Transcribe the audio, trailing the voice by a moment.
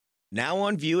Now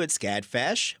on view at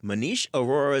SCADFASH, Manish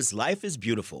Arora's Life is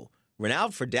Beautiful.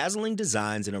 Renowned for dazzling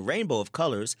designs in a rainbow of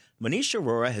colors, Manish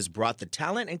Arora has brought the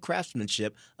talent and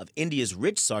craftsmanship of India's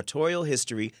rich sartorial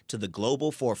history to the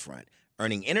global forefront,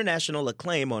 earning international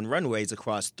acclaim on runways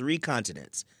across 3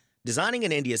 continents. Designing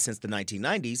in India since the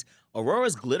 1990s,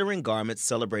 Aurora's glittering garments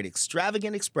celebrate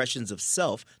extravagant expressions of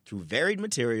self through varied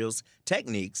materials,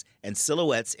 techniques, and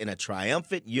silhouettes in a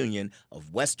triumphant union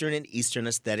of Western and Eastern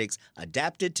aesthetics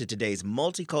adapted to today's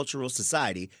multicultural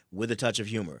society with a touch of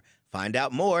humor. Find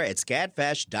out more at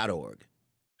scadfash.org.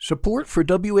 Support for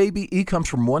WABE comes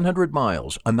from 100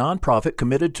 Miles, a nonprofit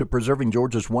committed to preserving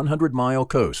Georgia's 100-mile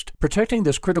coast. Protecting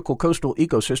this critical coastal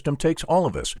ecosystem takes all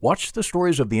of us. Watch the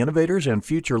stories of the innovators and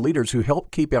future leaders who help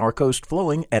keep our coast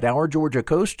flowing at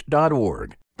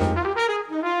OurGeorgiaCoast.org.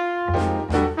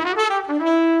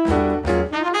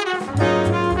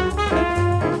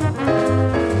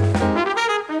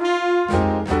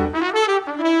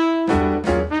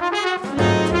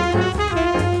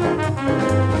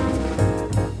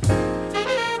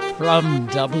 From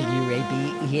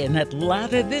WABE in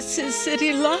Atlanta, this is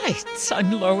City Lights.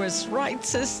 I'm Lois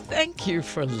Reitzes. Thank you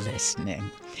for listening.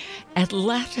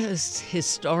 Atlanta's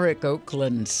historic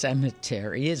Oakland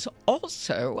Cemetery is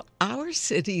also our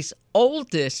city's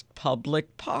oldest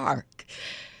public park.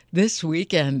 This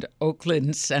weekend,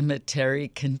 Oakland Cemetery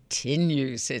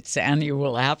continues its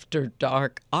annual After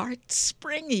Dark Art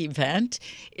Spring event,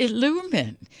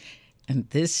 Illumine. And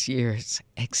this year's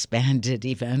expanded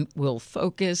event will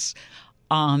focus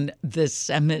on the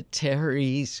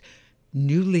cemetery's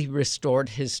newly restored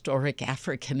historic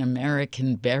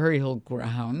African-American burial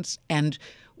grounds and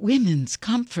Women's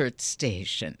Comfort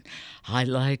Station,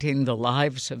 highlighting the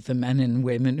lives of the men and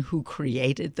women who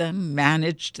created them,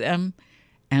 managed them,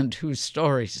 and whose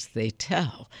stories they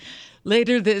tell.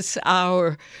 Later this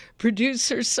hour,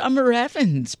 producer Summer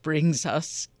Evans brings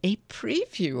us a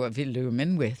preview of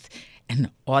Illumine with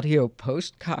an audio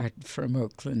postcard from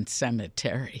Oakland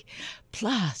Cemetery.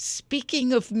 Plus,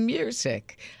 speaking of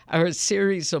music, our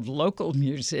series of local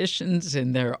musicians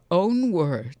in their own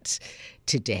words,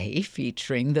 today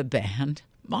featuring the band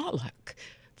Moloch.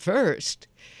 First,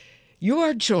 you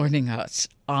are joining us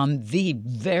on the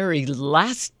very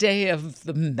last day of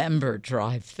the member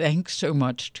drive. Thanks so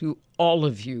much to all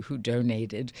of you who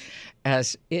donated,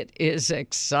 as it is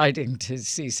exciting to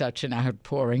see such an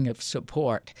outpouring of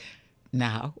support.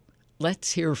 Now,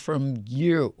 let's hear from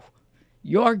you.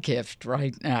 Your gift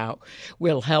right now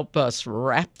will help us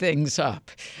wrap things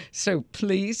up. So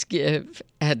please give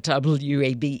at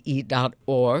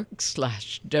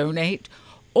wabe.org/donate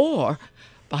or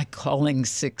by calling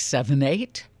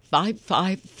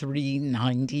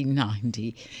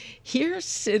 678-553-9090. Here's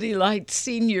City Lights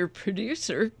senior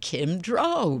producer Kim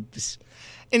Drobes.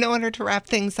 In order to wrap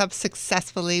things up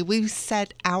successfully, we've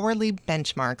set hourly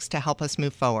benchmarks to help us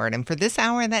move forward. And for this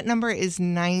hour, that number is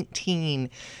 19.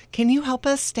 Can you help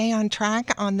us stay on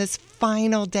track on this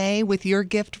final day with your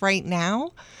gift right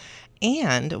now?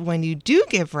 And when you do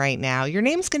give right now, your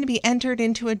name's going to be entered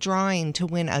into a drawing to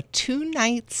win a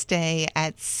 2-night stay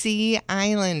at Sea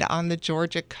Island on the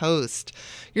Georgia coast.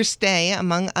 Your stay,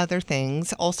 among other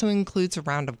things, also includes a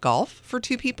round of golf for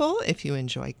 2 people if you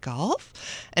enjoy golf.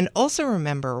 And also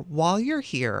remember, while you're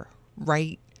here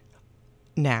right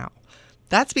now,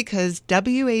 that's because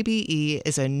WABE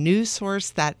is a news source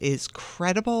that is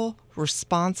credible,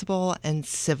 responsible, and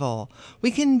civil.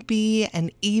 We can be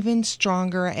an even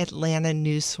stronger Atlanta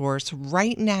news source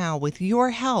right now with your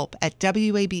help at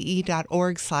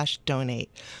wabe.org/donate.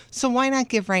 So why not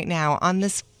give right now on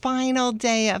this final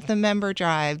day of the member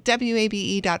drive?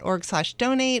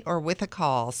 wabe.org/donate or with a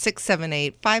call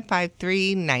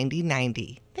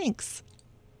 678-553-9090. Thanks.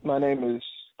 My name is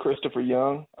Christopher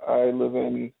Young. I live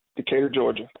in Decatur,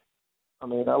 Georgia. I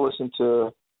listen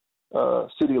to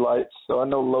City Lights, so I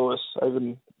know Lois.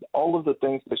 All of the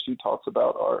things that she talks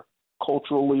about are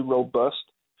culturally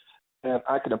robust, and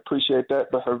I can appreciate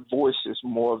that, but her voice is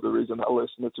more of the reason I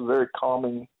listen. It's very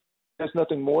calming. There's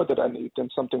nothing more that I need than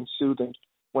something soothing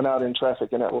when out in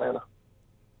traffic in Atlanta.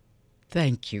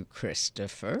 Thank you,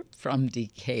 Christopher, from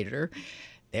Decatur.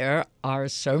 There are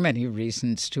so many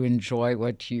reasons to enjoy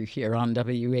what you hear on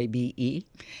WABE.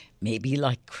 Maybe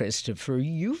like Christopher,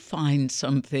 you find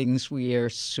some things we are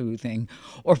soothing,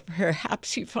 or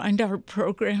perhaps you find our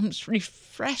programs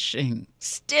refreshing,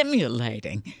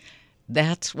 stimulating.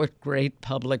 That's what great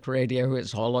public radio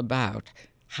is all about,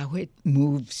 how it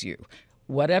moves you.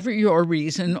 Whatever your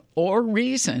reason or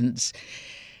reasons,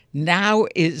 now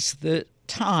is the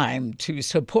time to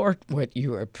support what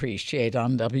you appreciate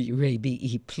on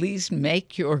WABE, please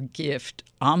make your gift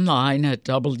online at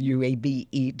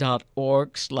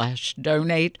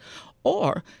wabe.org/donate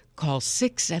or call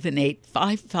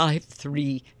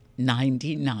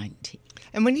 678-553-9090.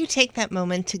 And when you take that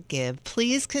moment to give,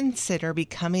 please consider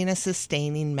becoming a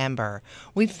sustaining member.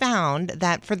 We found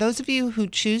that for those of you who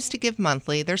choose to give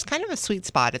monthly, there's kind of a sweet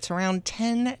spot. It's around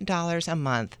 $10 a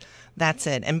month. That's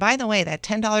it. And by the way, that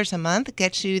 $10 a month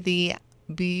gets you the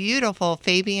beautiful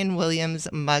Fabian Williams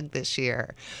mug this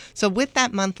year. So with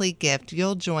that monthly gift,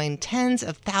 you'll join tens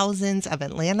of thousands of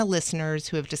Atlanta listeners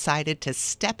who have decided to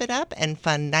step it up and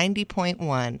fund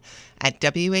 90.1 at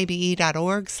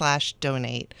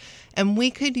wabe.org/donate. And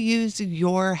we could use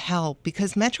your help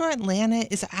because Metro Atlanta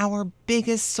is our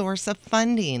biggest source of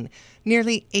funding.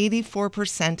 Nearly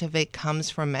 84% of it comes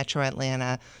from Metro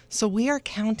Atlanta. So we are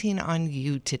counting on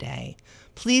you today.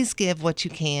 Please give what you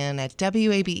can at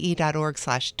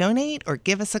wabe.org/donate or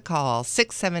give us a call,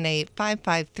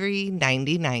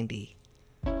 678-553-9090.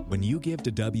 When you give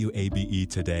to WABE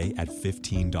today at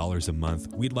 $15 a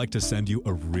month, we'd like to send you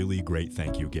a really great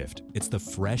thank you gift. It's the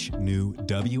fresh new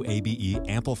WABE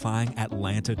Amplifying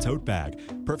Atlanta tote bag,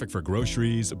 perfect for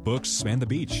groceries, books, and the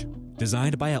beach.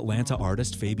 Designed by Atlanta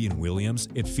artist Fabian Williams,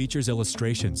 it features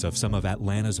illustrations of some of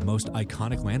Atlanta's most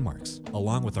iconic landmarks,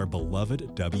 along with our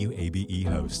beloved WABE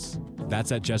hosts.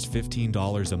 That's at just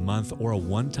 $15 a month or a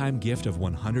one-time gift of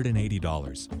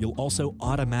 $180. You'll also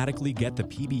automatically get the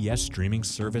PBS streaming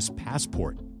service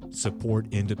Passport. Support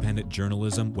independent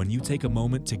journalism when you take a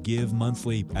moment to give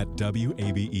monthly at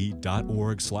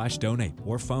wabe.org/donate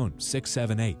or phone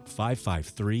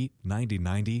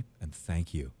 678-553-9090 and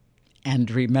thank you.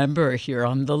 And remember, here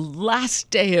on the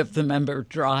last day of the member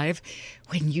drive,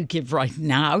 when you give right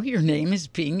now, your name is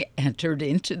being entered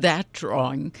into that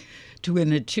drawing to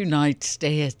win a 2-night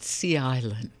stay at Sea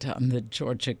Island on the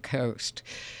Georgia coast.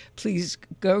 Please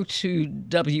go to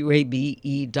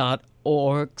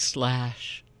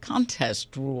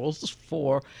wabe.org/contest rules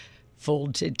for full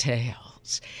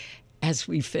details. As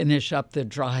we finish up the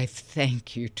drive,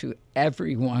 thank you to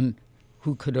everyone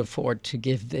who could afford to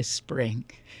give this spring.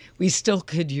 We still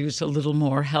could use a little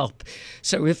more help.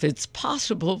 So if it's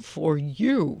possible for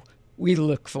you, we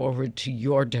look forward to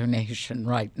your donation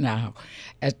right now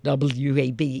at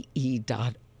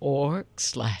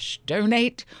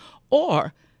wabe.org/donate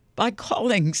or by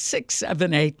calling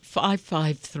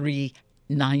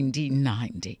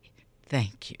 678-553-9090.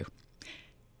 Thank you.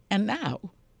 And now,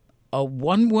 a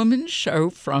one-woman show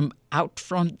from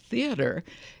Outfront Theater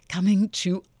coming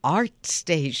to Art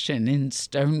Station in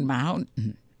Stone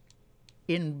Mountain.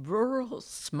 In rural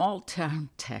small-town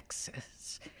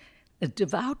Texas, a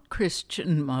devout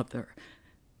Christian mother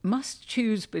must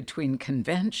choose between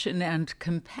convention and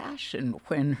compassion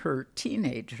when her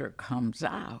teenager comes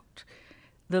out.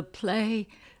 The play,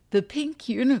 The Pink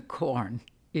Unicorn,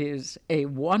 is a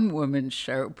one-woman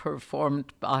show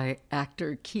performed by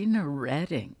actor Keena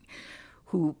Redding,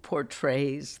 who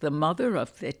portrays the mother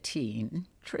of the teen,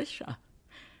 Trisha.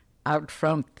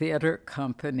 Outfront Theater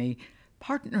Company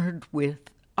partnered with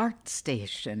Art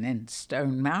Station in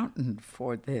Stone Mountain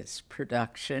for this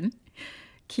production.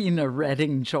 Keena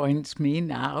Redding joins me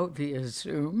now via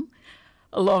Zoom,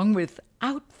 along with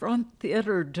Outfront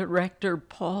Theater director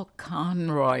Paul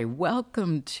Conroy.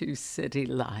 Welcome to City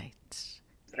Lights.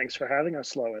 Thanks for having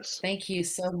us, Lois. Thank you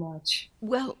so much.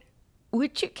 Well,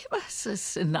 would you give us a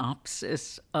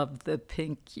synopsis of The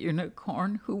Pink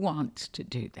Unicorn? Who wants to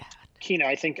do that? Keena,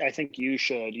 I think you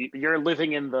should. You're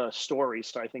living in the story,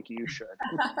 so I think you should.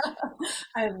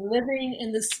 I'm living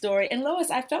in the story. And Lois,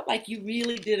 I felt like you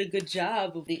really did a good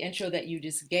job of the intro that you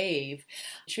just gave.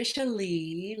 Trisha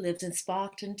Lee lives in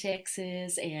Spockton,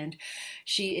 Texas, and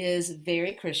she is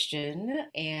very Christian.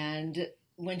 And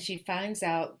when she finds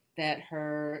out that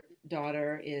her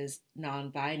daughter is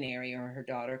non-binary, or her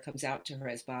daughter comes out to her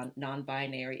as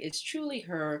non-binary, it's truly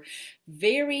her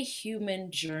very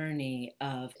human journey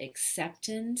of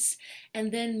acceptance,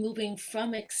 and then moving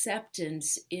from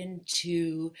acceptance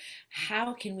into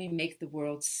how can we make the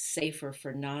world safer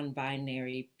for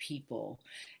non-binary people.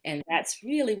 And that's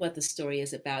really what the story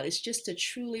is about. It's just a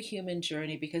truly human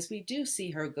journey, because we do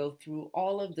see her go through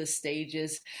all of the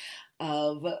stages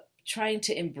of trying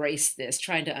to embrace this,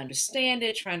 trying to understand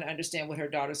it, trying to understand what her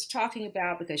daughter's talking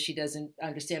about, because she doesn't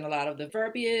understand a lot of the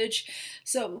verbiage.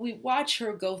 So we watch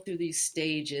her go through these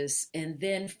stages, and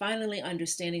then finally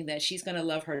understanding that she's going to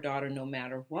love her daughter no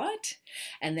matter what.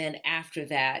 And then after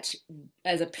that,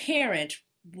 as a parent,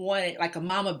 like a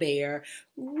mama bear,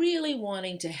 really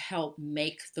wanting to help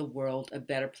make the world a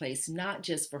better place, not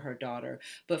just for her daughter,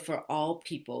 but for all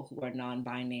people who are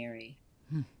non-binary.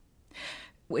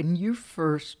 When you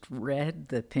first read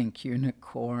The Pink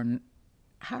Unicorn,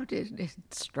 how did it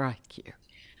strike you?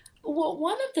 Well,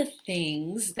 one of the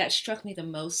things that struck me the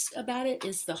most about it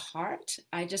is the heart.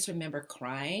 I just remember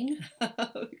crying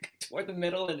toward the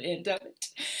middle and end of it,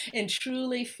 and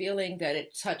truly feeling that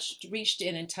it reached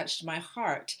in and touched my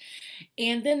heart.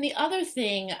 And then the other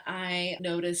thing I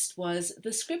noticed was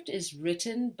the script is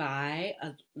written by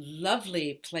a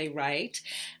lovely playwright,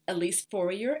 Elise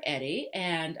Fourier-Eddy,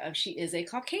 and she is a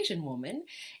Caucasian woman,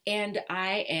 and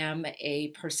I am a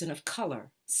person of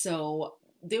color. So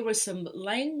there was some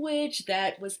language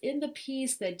that was in the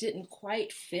piece that didn't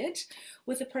quite fit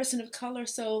with a person of color.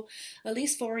 So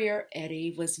Elise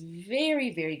Fourier-Eddy was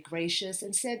very, very gracious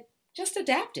and said, just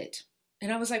adapt it.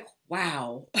 And I was like,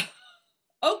 wow,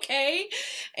 okay.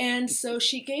 And so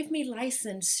she gave me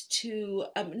license to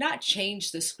not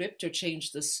change the script or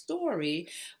change the story,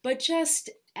 but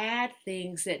just add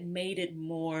things that made it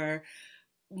more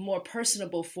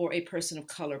personable for a person of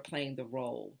color playing the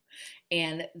role.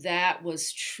 And that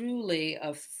was truly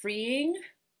a freeing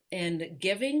and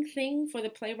giving thing for the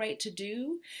playwright to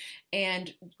do,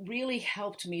 and really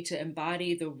helped me to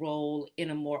embody the role in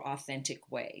a more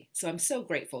authentic way. So I'm so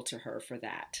grateful to her for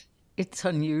that. It's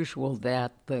unusual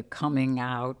that the coming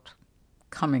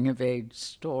of age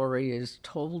story is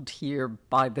told here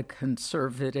by the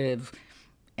conservative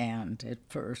and at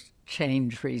first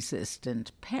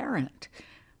change-resistant parent.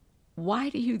 Why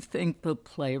do you think the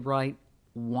playwright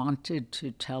wanted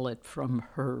to tell it from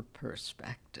her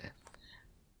perspective?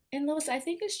 And Lois, I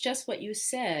think it's just what you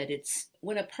said. It's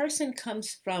when a person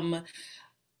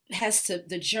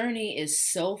the journey is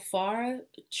so far.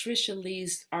 Trisha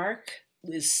Lee's arc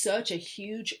is such a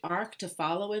huge arc to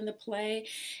follow in the play.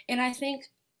 And I think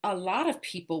a lot of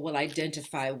people will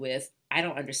identify with, I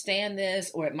don't understand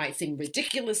this, or it might seem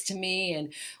ridiculous to me,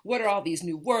 and what are all these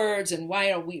new words, and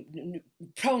why are we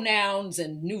pronouns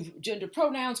and new gender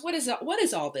pronouns? What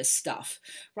is all this stuff,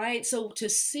 right? So to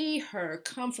see her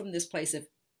come from this place of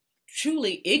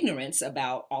truly ignorance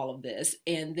about all of this,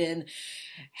 and then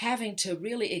having to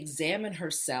really examine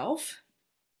herself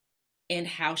and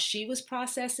how she was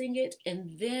processing it,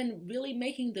 and then really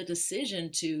making the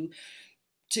decision to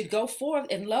go forth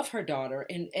and love her daughter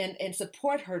and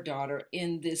support her daughter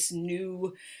in this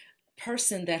new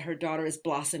person that her daughter is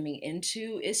blossoming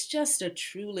into. It's just a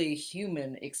truly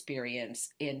human experience,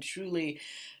 and truly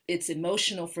it's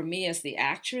emotional for me as the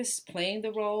actress playing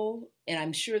the role, and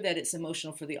I'm sure that it's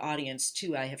emotional for the audience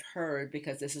too, I have heard,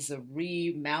 because this is a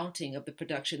remounting of the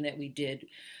production that we did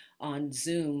on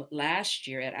Zoom last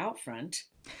year at Outfront.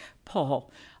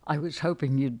 Paul, I was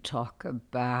hoping you'd talk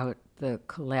about the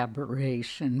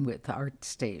collaboration with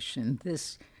ArtStation.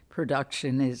 This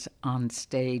production is on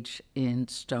stage in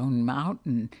Stone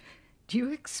Mountain. Do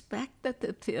you expect that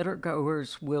the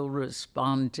theatergoers will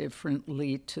respond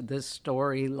differently to the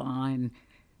storyline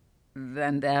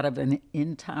than that of an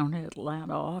in-town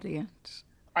Atlanta audience?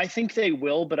 I think they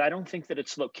will, but I don't think that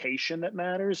it's location that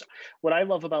matters. What I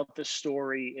love about this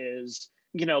story is,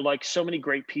 like so many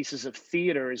great pieces of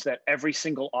theater, is that every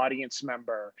single audience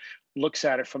member looks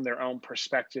at it from their own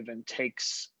perspective and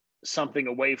takes something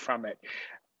away from it.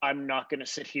 I'm not going to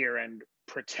sit here and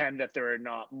pretend that there are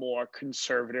not more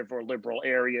conservative or liberal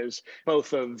areas,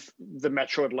 both of the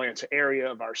metro Atlanta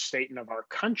area of our state and of our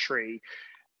country,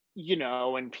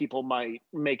 and people might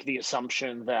make the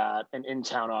assumption that an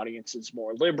in-town audience is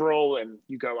more liberal, and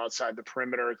you go outside the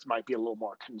perimeter, it might be a little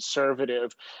more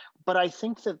conservative. But I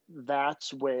think that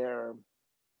that's where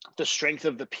the strength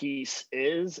of the piece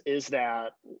is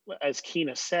that, as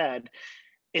Kina said,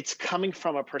 it's coming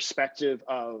from a perspective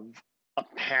of a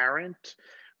parent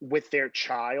with their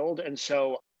child. And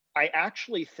so I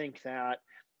actually think that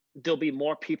there'll be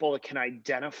more people that can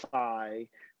identify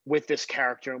with this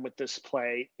character and with this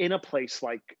play in a place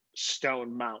like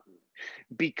Stone Mountain,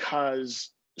 because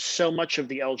so much of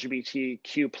the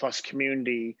LGBTQ plus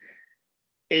community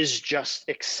is just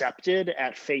accepted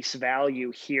at face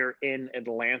value here in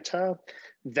Atlanta,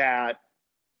 that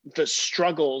the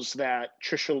struggles that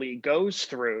Trisha Lee goes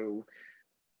through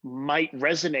might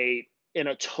resonate in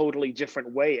a totally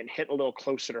different way and hit a little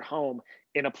closer to home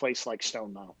in a place like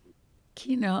Stone Mountain.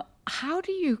 Kina, how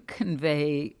do you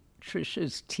convey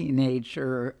Trisha's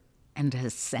teenager and a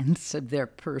sense of their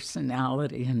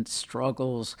personality and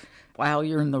struggles while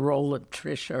you're in the role of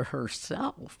Trisha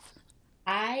herself?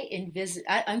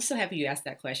 I'm so happy you asked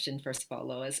that question, first of all,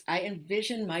 Lois. I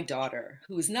envision my daughter,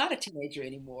 who is not a teenager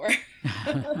anymore,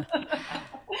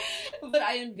 but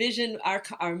I envision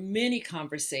our many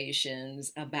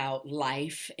conversations about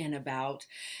life and about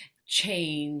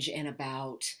change and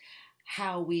about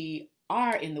how we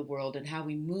are in the world and how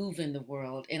we move in the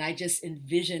world. And I just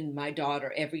envision my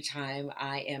daughter every time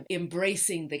I am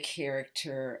embracing the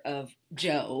character of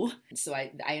Jo. So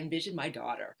I envision my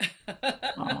daughter,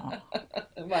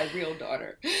 my real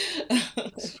daughter.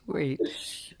 Sweet.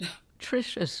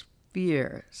 Trisha's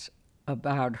fears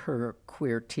about her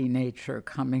queer teenager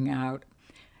coming out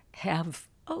have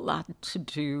a lot to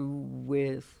do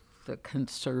with the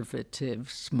conservative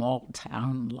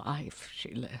small-town life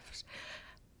she lives.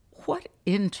 What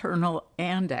internal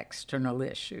and external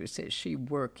issues is she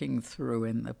working through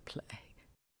in the play?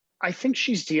 I think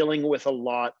she's dealing with a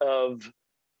lot of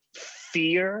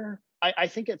fear. I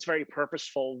think it's very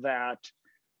purposeful that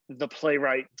the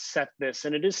playwright set this,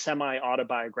 and it is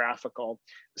semi-autobiographical,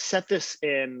 set this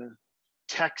in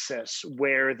Texas,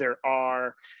 where there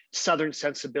are Southern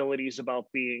sensibilities about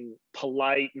being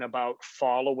polite and about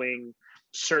following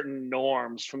certain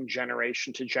norms from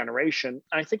generation to generation.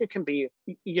 I think it can be,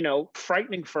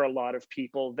 frightening for a lot of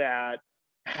people that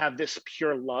have this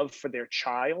pure love for their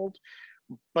child.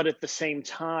 But at the same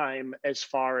time, as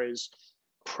far as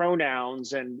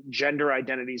pronouns and gender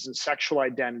identities and sexual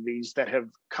identities that have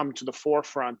come to the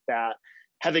forefront that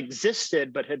have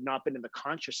existed but had not been in the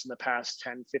conscious in the past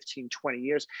 10, 15, 20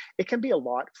 years, it can be a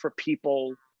lot for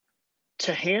people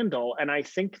to handle. And I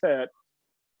think that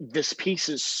this piece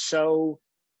is so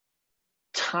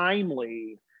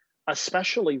timely,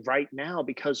 especially right now,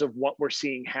 because of what we're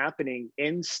seeing happening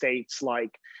in states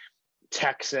like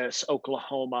Texas,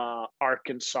 Oklahoma,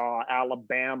 Arkansas,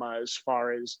 Alabama, as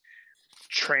far as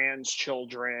trans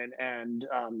children and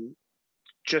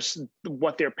just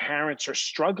what their parents are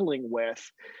struggling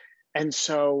with. And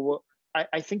so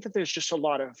I think that there's just a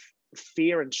lot of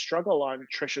fear and struggle on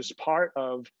Trisha's part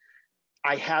of,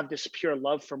 I have this pure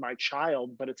love for my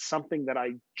child, but it's something that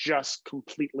I just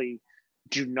completely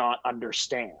do not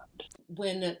understand.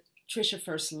 When Trisha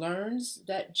first learns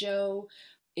that Jo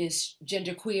is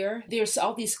genderqueer, there's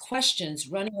all these questions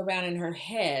running around in her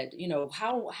head.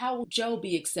 How will Jo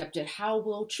be accepted? How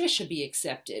will Trisha be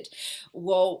accepted?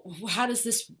 Well, how does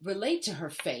this relate to her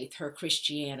faith, her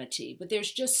Christianity? But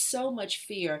there's just so much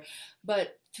fear.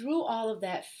 But through all of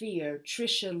that fear,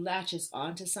 Trisha latches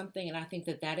onto something, and I think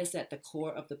that is at the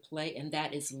core of the play, and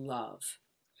that is love.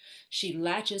 She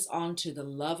latches onto the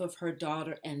love of her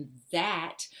daughter, and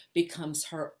that becomes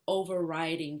her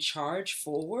overriding charge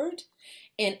forward.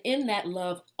 And in that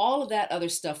love, all of that other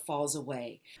stuff falls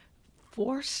away.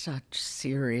 For such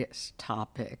serious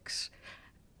topics,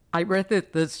 I read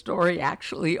that the story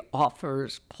actually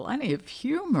offers plenty of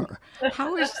humor.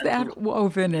 How is that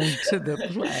woven into the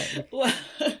play?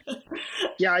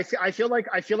 Yeah, I feel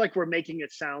like we're making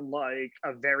it sound like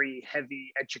a very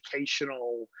heavy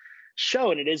educational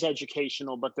show, and it is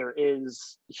educational, but there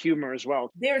is humor as well.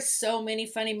 There's so many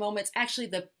funny moments. Actually,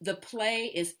 the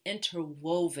play is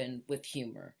interwoven with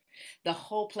humor. The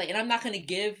whole play. And I'm not going to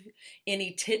give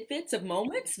any tidbits of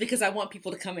moments because I want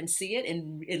people to come and see it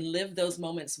and live those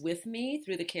moments with me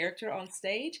through the character on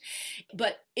stage.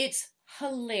 But it's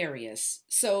hilarious.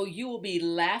 So you will be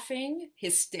laughing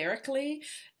hysterically.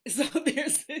 So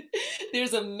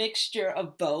there's a mixture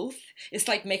of both. It's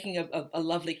like making a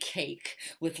lovely cake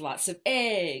with lots of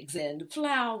eggs and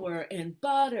flour and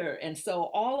butter. And so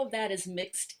all of that is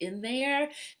mixed in there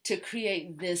to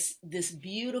create this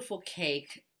beautiful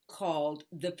cake called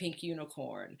the Pink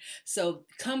Unicorn. So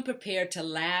come prepared to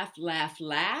laugh, laugh,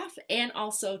 laugh, and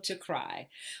also to cry,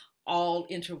 all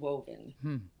interwoven.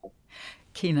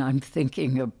 Keena, I'm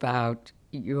thinking about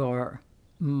your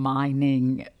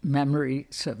mining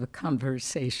memories of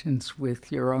conversations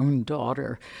with your own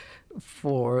daughter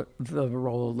for the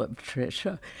role of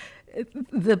Trisha.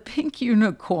 The Pink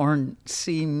Unicorn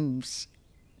seems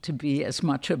to be as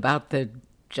much about the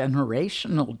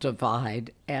generational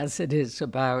divide as it is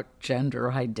about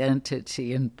gender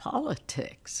identity and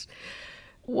politics.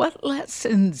 What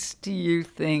lessons do you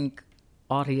think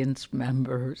audience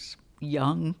members,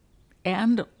 young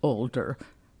and older,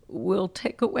 will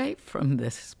take away from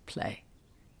this play?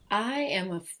 I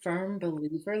am a firm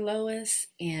believer, Lois,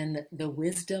 in the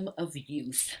wisdom of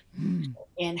youth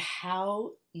and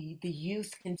how the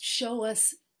youth can show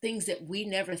us things that we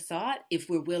never thought if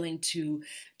we're willing to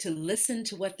listen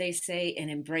to what they say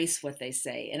and embrace what they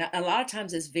say. And a lot of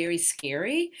times it's very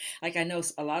scary. Like I know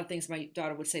a lot of things my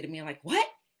daughter would say to me, I'm like, what?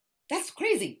 That's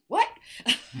crazy. What?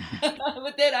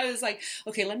 But then I was like,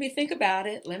 okay, let me think about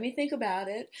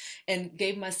it, and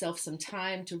gave myself some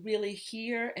time to really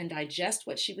hear and digest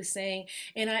what she was saying.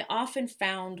 And I often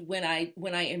found when I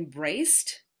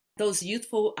embraced those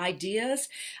youthful ideas,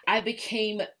 I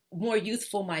became more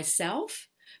youthful myself.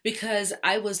 because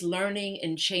I was learning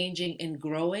and changing and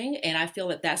growing. And I feel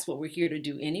that that's what we're here to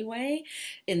do anyway.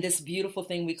 And this beautiful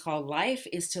thing we call life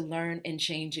is to learn and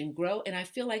change and grow. And I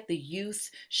feel like the youth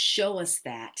show us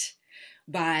that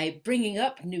by bringing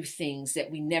up new things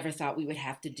that we never thought we would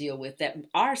have to deal with that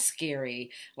are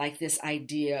scary, like this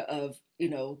idea of,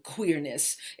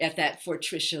 queerness at that for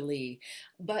Trisha Lee.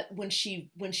 But when she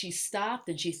stopped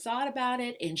and she thought about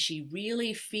it and she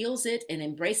really feels it and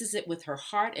embraces it with her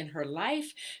heart and her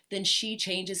life, then she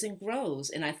changes and grows.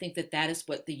 And I think that is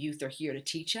what the youth are here to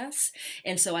teach us.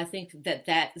 And so I think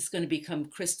that is going to become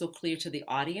crystal clear to the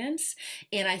audience.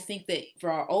 And I think that for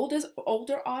our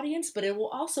older audience, but it will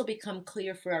also become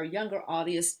clear for our younger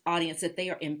audience that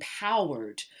they are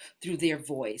empowered through their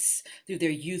voice, through their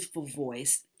youthful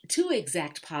voice, to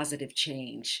exact positive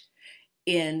change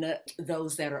in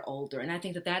those that are older. And I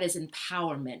think that is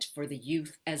empowerment for the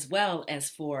youth as well as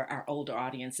for our older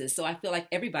audiences. So I feel like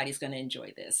everybody's going to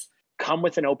enjoy this. Come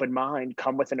with an open mind,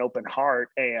 come with an open heart,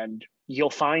 and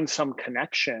you'll find some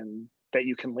connection that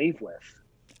you can leave with.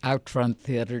 Outfront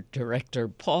Theater director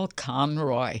Paul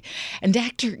Conroy and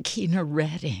actor Kina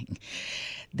Redding.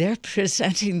 They're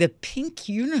presenting The Pink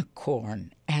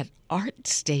Unicorn at Art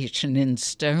Station in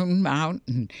Stone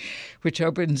Mountain, which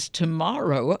opens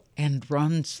tomorrow and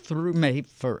runs through May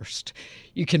 1st.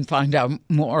 You can find out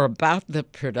more about the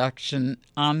production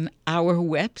on our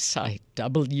website,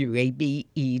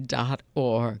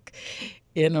 wabe.org.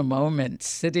 In a moment,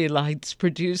 City Lights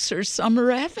producer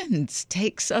Summer Evans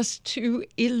takes us to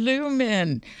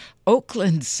Illumine,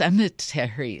 Oakland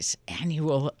Cemetery's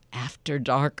annual After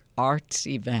Dark Arts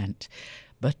event.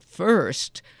 But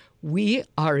first, we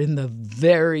are in the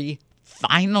very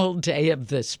final day of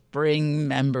the spring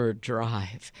member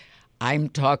drive. I'm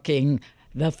talking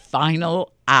the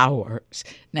final hours.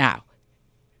 Now,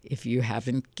 if you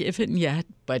haven't given yet,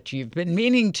 but you've been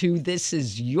meaning to, this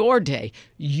is your day,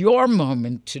 your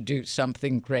moment to do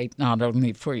something great, not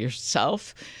only for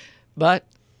yourself, but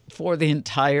for the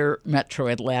entire Metro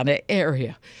Atlanta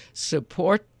area.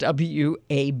 Support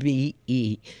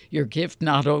WABE. Your gift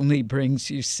not only brings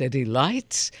you City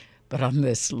Lights, but on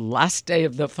this last day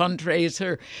of the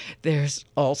fundraiser, there's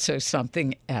also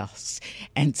something else.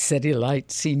 And City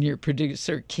Lights senior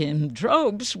producer Kim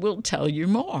Drobes will tell you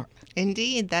more.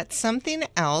 Indeed, that something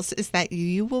else is that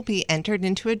you will be entered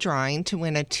into a drawing to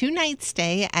win a 2-night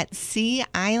stay at Sea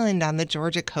Island on the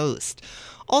Georgia coast.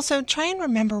 Also, try and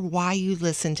remember why you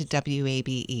listen to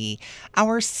WABE.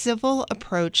 Our civil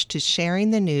approach to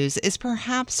sharing the news is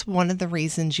perhaps one of the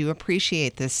reasons you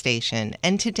appreciate this station.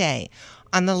 And today,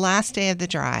 on the last day of the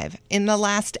drive, in the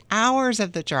last hours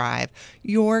of the drive,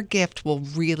 your gift will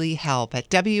really help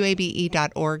at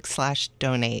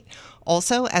wabe.org/donate.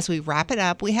 Also, as we wrap it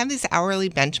up, we have these hourly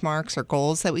benchmarks or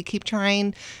goals that we keep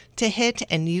trying to hit,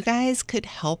 and you guys could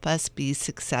help us be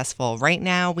successful. Right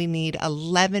now, we need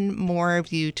 11 more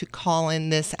of you to call in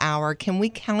this hour. Can we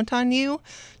count on you?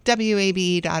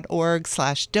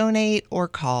 wabe.org/donate or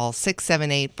call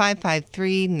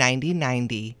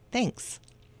 678-553-9090. Thanks.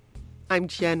 I'm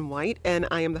Jen White, and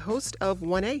I am the host of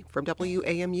 1A from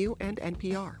WAMU and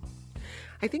NPR.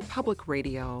 I think public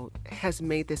radio has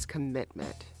made this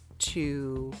commitment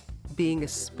to being a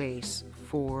space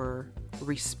for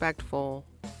respectful,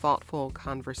 thoughtful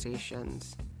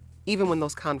conversations, even when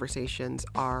those conversations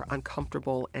are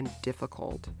uncomfortable and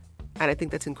difficult. And I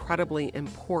think that's incredibly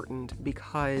important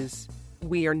because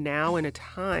we are now in a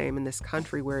time in this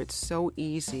country where it's so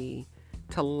easy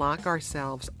to lock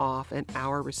ourselves off in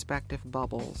our respective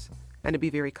bubbles and to be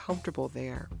very comfortable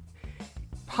there.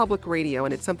 Public radio,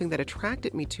 and it's something that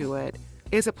attracted me to it,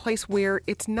 is a place where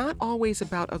it's not always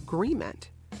about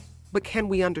agreement, but can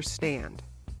we understand?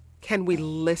 Can we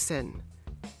listen?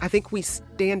 I think we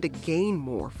stand to gain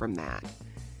more from that.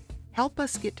 Help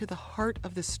us get to the heart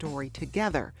of the story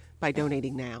together by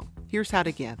donating now. Here's how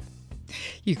to give.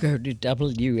 You go to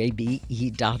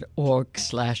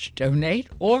wabe.org/donate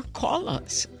or call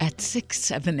us at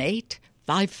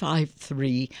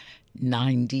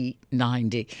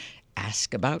 678-553-9090.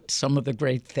 Ask about some of the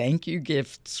great thank you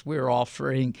gifts we're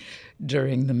offering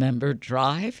during the member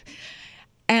drive.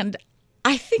 And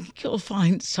I think you'll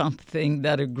find something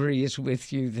that agrees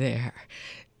with you there.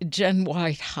 Jen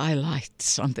White highlights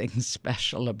something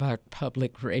special about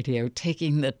public radio,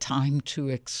 taking the time to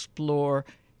explore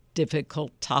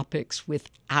difficult topics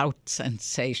without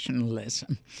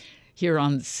sensationalism. Here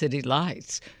on City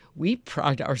Lights, we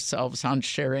pride ourselves on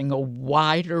sharing a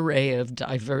wide array of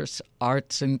diverse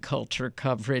arts and culture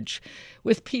coverage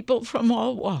with people from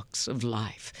all walks of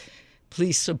life.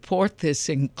 Please support this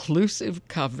inclusive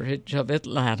coverage of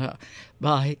Atlanta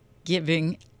by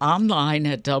giving online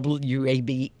at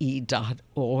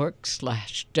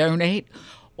wabe.org/donate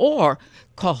or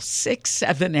call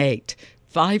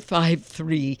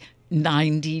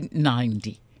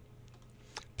 678-553-9090.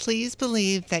 Please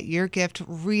believe that your gift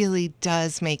really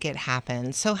does make it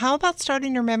happen. So how about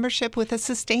starting your membership with a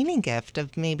sustaining gift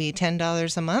of maybe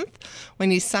 $10 a month?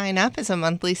 When you sign up as a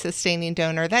monthly sustaining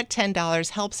donor, that $10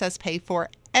 helps us pay for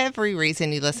every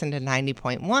reason you listen to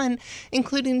 90.1,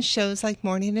 including shows like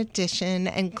Morning Edition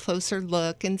and Closer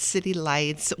Look and City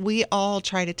Lights. We all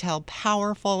try to tell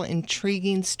powerful,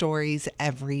 intriguing stories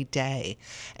every day.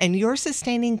 And your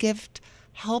sustaining gift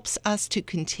helps us to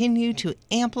continue to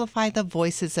amplify the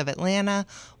voices of Atlanta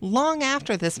long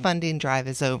after this funding drive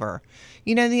is over.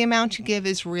 You know, the amount you give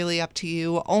is really up to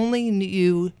you. Only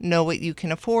you know what you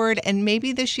can afford, and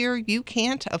maybe this year you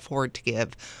can't afford to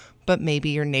give, but maybe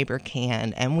your neighbor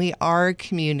can. And we are a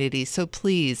community, so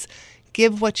please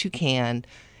give what you can.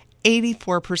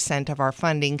 84% of our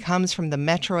funding comes from the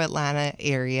Metro Atlanta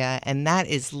area, and that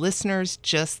is listeners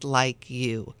just like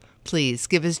you. Please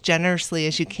give as generously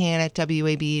as you can at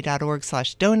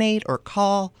wabe.org/donate or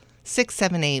call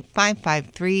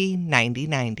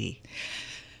 678-553-9090.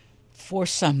 For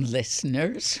some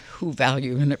listeners who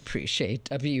value and appreciate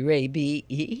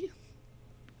WABE,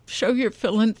 show your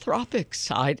philanthropic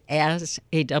side as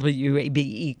a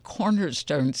WABE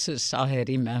Cornerstone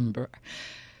Society member.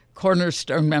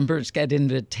 Cornerstone members get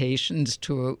invitations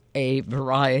to a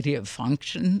variety of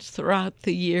functions throughout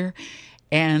the year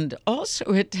and also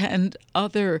attend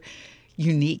other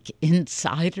unique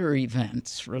insider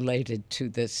events related to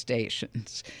the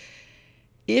stations.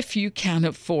 If you can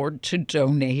afford to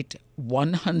donate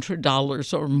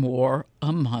 $100 or more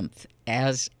a month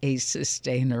as a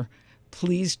sustainer,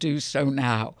 please do so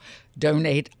now.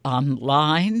 Donate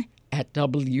online at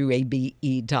wabe.org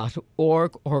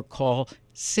or call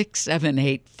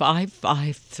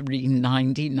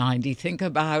 678-553-9090. Think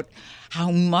about how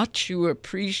much you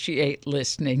appreciate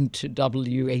listening to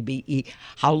WABE,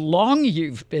 how long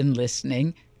you've been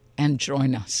listening, and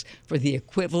join us for the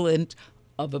equivalent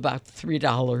of about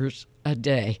 $3 a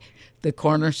day, the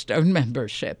Cornerstone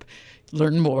membership.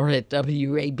 Learn more at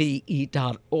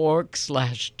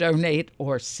wabe.org/donate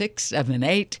or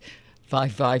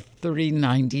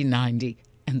 678-553-9090.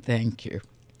 And thank you.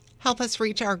 Help us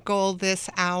reach our goal this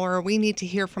hour. We need to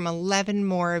hear from 11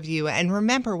 more of you. And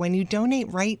remember, when you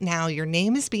donate right now, your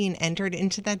name is being entered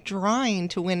into the drawing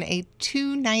to win a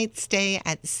 2-night stay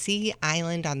at Sea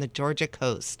Island on the Georgia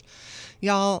coast.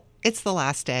 Y'all, it's the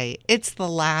last day. It's the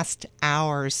last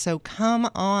hour. So come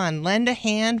on, lend a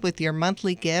hand with your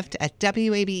monthly gift at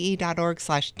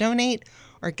wabe.org/donate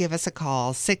or give us a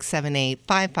call,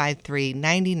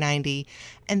 678-553-9090.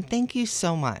 And thank you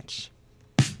so much.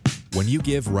 When you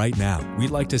give right now,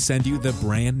 we'd like to send you the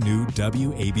brand new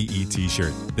WABE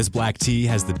t-shirt. This black tee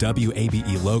has the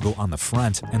WABE logo on the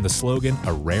front and the slogan,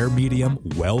 "A rare medium,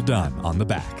 well done," on the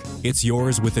back. It's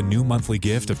yours with a new monthly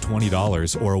gift of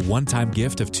 $20 or a one-time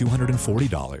gift of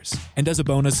 $240. And as a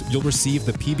bonus, you'll receive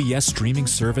the PBS streaming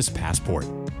service passport.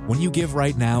 When you give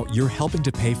right now, you're helping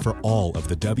to pay for all of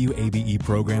the WABE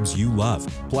programs you love.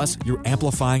 Plus, you're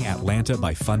amplifying Atlanta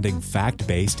by funding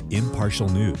fact-based, impartial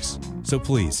news. So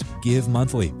please, give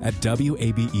monthly at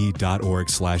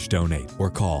wabe.org/donate or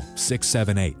call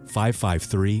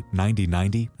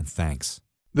 678-553-9090, and thanks.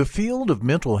 The field of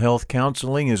mental health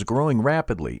counseling is growing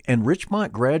rapidly, and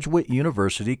Richmont Graduate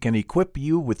University can equip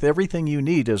you with everything you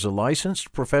need as a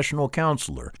licensed professional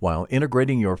counselor while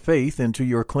integrating your faith into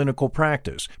your clinical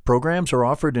practice. Programs are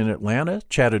offered in Atlanta,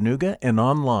 Chattanooga, and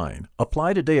online.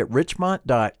 Apply today at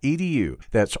richmont.edu.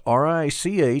 That's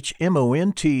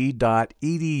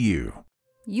richmont.edu.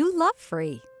 You love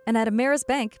free, and at Ameris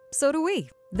Bank, so do we.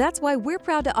 That's why we're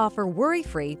proud to offer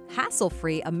worry-free,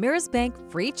 hassle-free Ameris Bank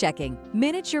free checking.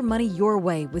 Manage your money your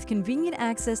way with convenient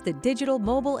access to digital,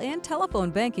 mobile, and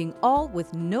telephone banking, all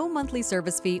with no monthly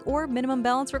service fee or minimum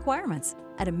balance requirements.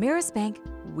 At Ameris Bank,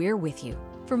 we're with you.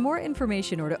 For more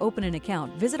information or to open an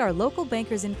account, visit our local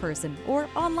bankers in person or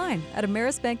online at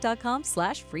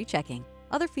amerisbank.com/free checking.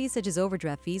 Other fees such as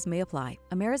overdraft fees may apply.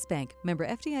 Ameris Bank, member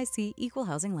FDIC, equal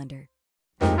housing lender.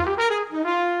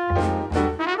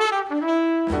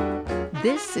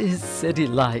 This is City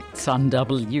Lights on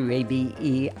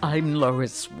WABE. I'm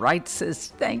Lois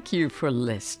Reitzes. Thank you for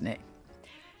listening.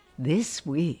 This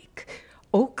week,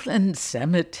 Oakland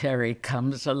Cemetery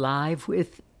comes alive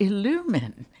with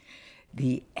Illumin,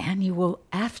 the annual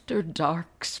After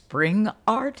Dark Spring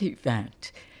Art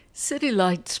event. City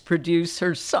Lights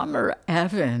producer Summer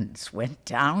Evans went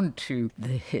down to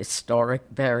the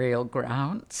historic burial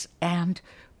grounds and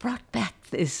brought back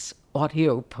this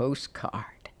audio postcard.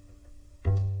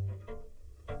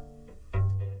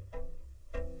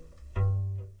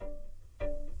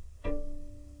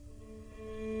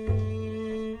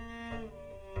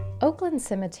 Oakland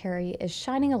Cemetery is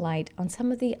shining a light on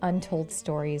some of the untold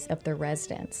stories of their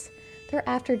residents. Their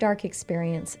After Dark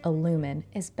experience, Illumin,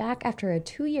 is back after a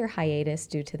 2-year hiatus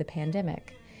due to the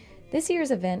pandemic. This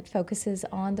year's event focuses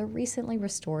on the recently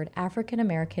restored African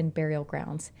American burial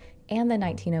grounds and the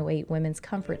 1908 Women's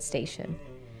Comfort Station.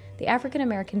 The African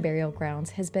American Burial Grounds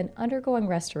has been undergoing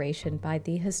restoration by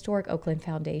the Historic Oakland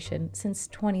Foundation since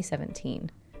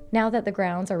 2017. Now that the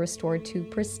grounds are restored to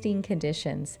pristine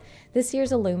conditions, this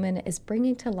year's Illumin is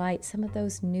bringing to light some of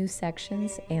those new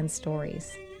sections and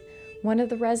stories. One of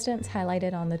the residents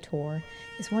highlighted on the tour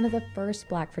is one of the first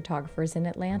Black photographers in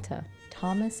Atlanta,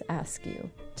 Thomas Askew.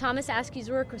 Thomas Askew's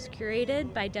work was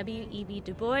curated by W.E.B.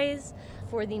 Du Bois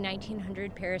for the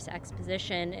 1900 Paris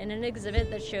Exposition in an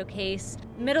exhibit that showcased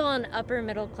middle and upper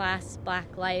middle class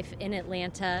Black life in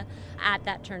Atlanta at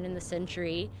that turn in the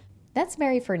century. That's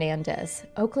Mary Fernandez,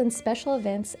 Oakland's Special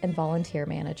Events and Volunteer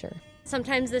Manager.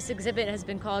 Sometimes this exhibit has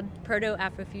been called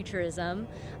Proto-Afrofuturism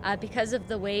because of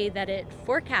the way that it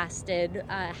forecasted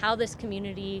how this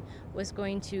community was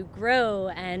going to grow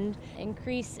and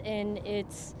increase in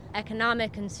its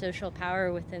economic and social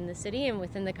power within the city and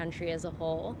within the country as a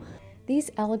whole.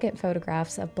 These elegant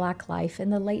photographs of Black life in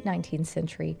the late 19th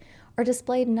century are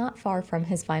displayed not far from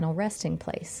his final resting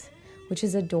place, which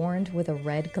is adorned with a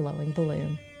red glowing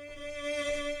balloon.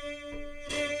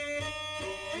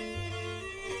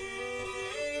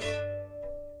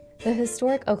 The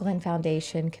Historic Oakland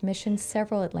Foundation commissioned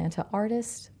several Atlanta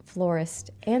artists, florists,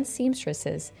 and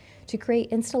seamstresses to create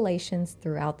installations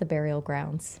throughout the burial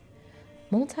grounds.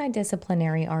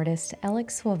 Multidisciplinary artist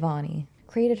Alex Suavani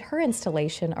created her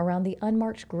installation around the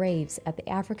unmarked graves at the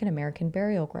African American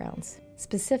burial grounds.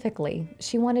 Specifically,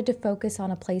 she wanted to focus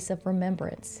on a place of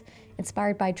remembrance,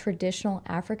 inspired by traditional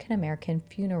African American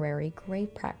funerary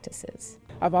grave practices.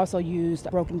 I've also used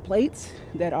broken plates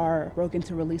that are broken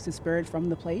to release the spirit from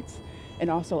the plates, and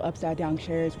also upside down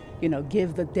chairs,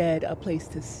 give the dead a place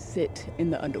to sit in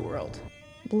the underworld.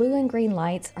 Blue and green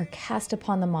lights are cast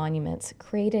upon the monuments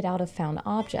created out of found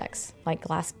objects, like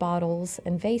glass bottles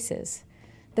and vases.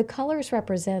 The colors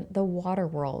represent the water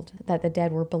world that the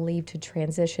dead were believed to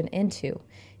transition into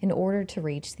in order to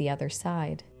reach the other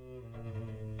side.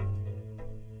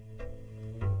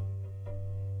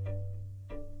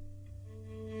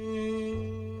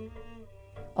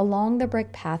 Along the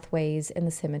brick pathways in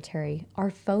the cemetery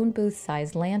are phone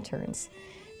booth-sized lanterns.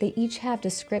 They each have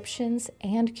descriptions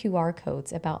and QR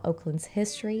codes about Oakland's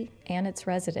history and its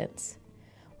residents.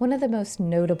 One of the most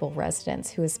notable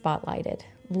residents who is spotlighted,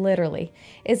 literally,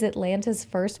 is Atlanta's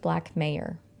first Black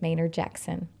mayor, Maynard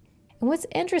Jackson. And what's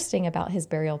interesting about his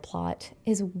burial plot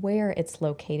is where it's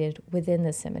located within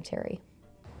the cemetery.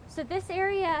 So this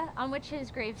area on which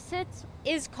his grave sits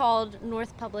is called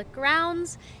North Public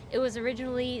Grounds. It was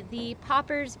originally the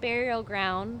Paupers Burial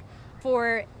Ground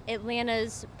for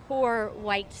Atlanta's poor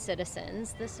white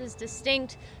citizens. This was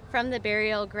distinct from the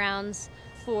burial grounds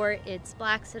for its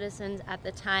Black citizens at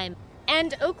the time.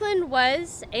 And Oakland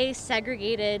was a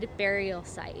segregated burial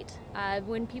site.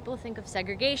 When people think of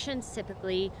segregation,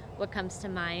 typically what comes to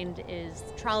mind is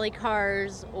trolley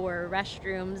cars or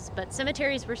restrooms, but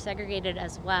cemeteries were segregated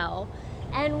as well.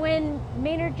 And when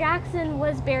Maynard Jackson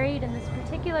was buried in this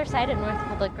particular site at North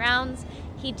Public Grounds,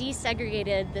 he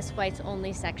desegregated this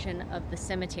whites-only section of the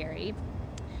cemetery.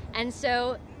 And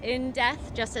so in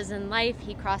death, just as in life,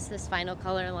 he crossed this final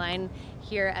color line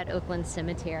here at Oakland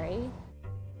Cemetery.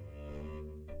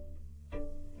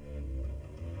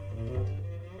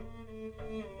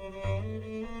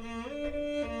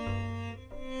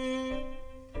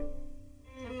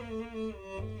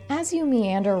 As you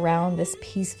meander around this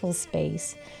peaceful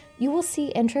space, you will see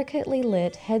intricately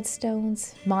lit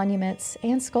headstones, monuments,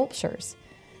 and sculptures.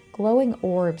 Glowing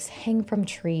orbs hang from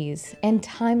trees, and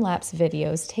time-lapse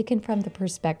videos taken from the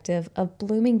perspective of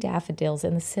blooming daffodils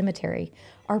in the cemetery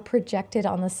are projected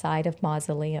on the side of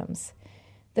mausoleums.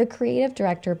 The creative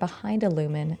director behind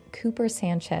Illumin, Cooper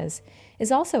Sanchez,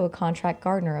 is also a contract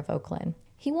gardener of Oakland.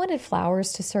 He wanted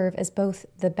flowers to serve as both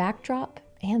the backdrop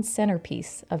and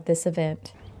centerpiece of this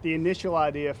event. The initial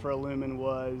idea for Illumin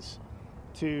was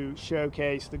to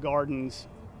showcase the gardens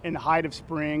in the height of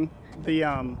spring.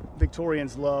 The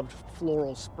Victorians loved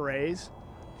floral sprays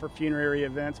for funerary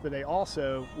events, but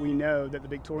we know that the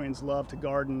Victorians loved to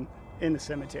garden in the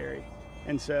cemetery.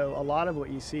 And so a lot of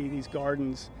what you see, these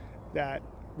gardens that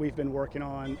we've been working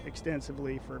on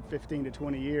extensively for 15 to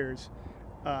 20 years,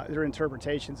 they're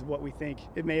interpretations of what we think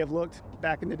it may have looked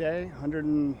back in the day,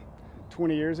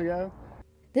 120 years ago.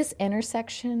 This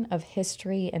intersection of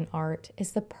history and art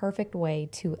is the perfect way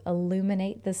to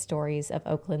illuminate the stories of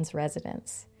Oakland's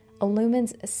residents.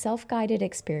 Illumin's self-guided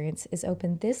experience is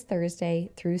open this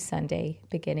Thursday through Sunday,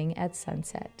 beginning at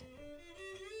sunset.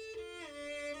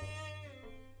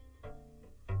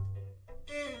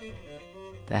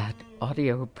 That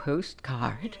audio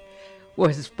postcard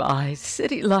was by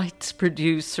City Lights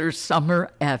producer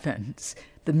Summer Evans.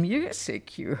 The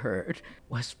music you heard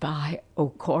was by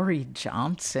O'Cory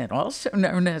Johnson, also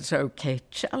known as OK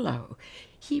Cello.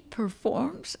 He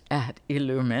performs at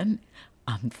Illumin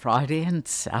on Friday and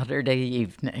Saturday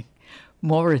evening.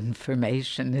 More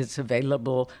information is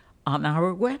available on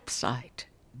our website,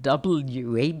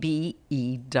 wabe.org.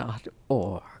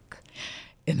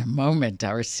 In a moment,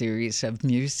 our series of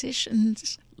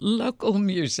musicians, local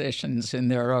musicians in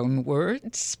their own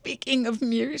words, speaking of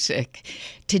music,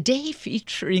 today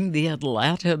featuring the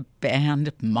Atlanta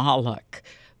band Moloch.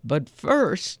 But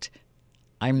first,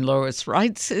 I'm Lois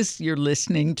Reitzes. You're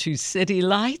listening to City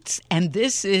Lights, and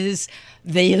this is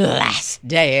the last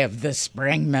day of the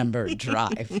Spring Member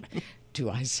Drive. Do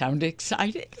I sound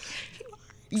excited?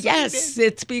 Yes,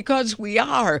 it's because we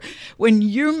are. When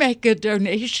you make a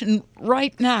donation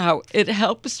right now, it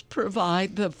helps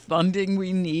provide the funding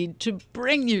we need to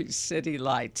bring you City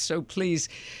Lights. So please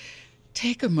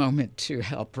take a moment to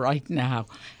help right now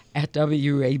at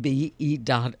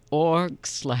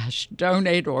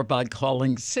wabe.org/donate or by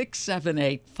calling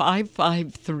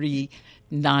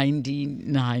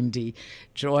 678-553-9090.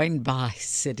 Joined by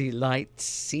City Lights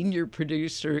senior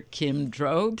producer Kim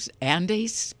Drobes and a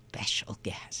special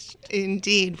guest.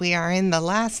 Indeed, we are in the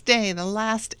last day, the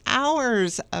last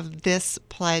hours of this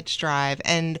pledge drive.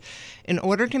 And in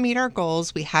order to meet our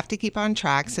goals, we have to keep on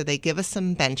track. So they give us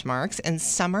some benchmarks. And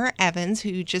Summer Evans,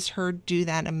 who you just heard do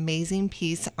that amazing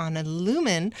piece on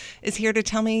Illumin, is here to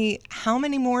tell me how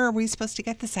many more are we supposed to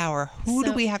get this hour? Who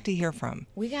do we have to hear from?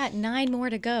 We got 9 more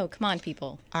to go. Come on,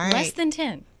 people. All right. Less than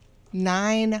 10.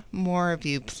 9 more of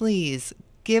you, please.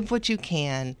 Give what you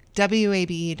can,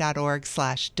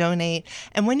 wabe.org/donate.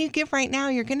 And when you give right now,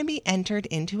 you're going to be entered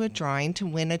into a drawing to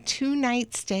win a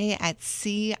 2-night stay at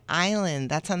Sea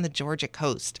Island. That's on the Georgia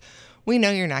coast. We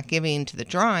know you're not giving to the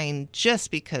drawing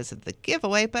just because of the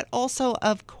giveaway, but also,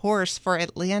 of course, for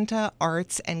Atlanta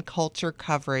arts and culture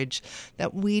coverage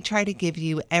that we try to give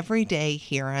you every day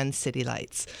here on City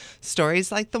Lights.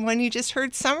 Stories like the one you just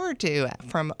heard Summer do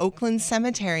from Oakland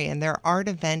Cemetery and their art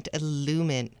event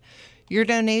Illumin. Your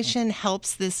donation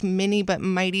helps this mini but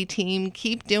mighty team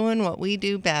keep doing what we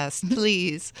do best.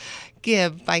 Please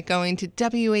give by going to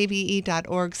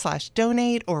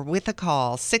wabe.org/donate or with a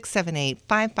call,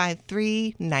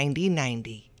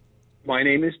 678-553-9090. My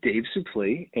name is Dave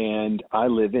Suplee, and I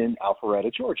live in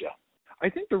Alpharetta, Georgia. I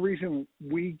think the reason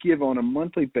we give on a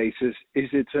monthly basis is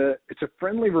it's a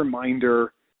friendly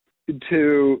reminder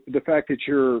to the fact that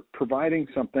you're providing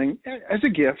something as a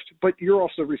gift, but you're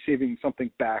also receiving something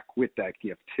back with that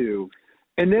gift too.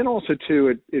 And then also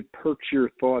too, it perks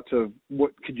your thoughts of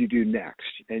what could you do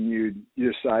next, and you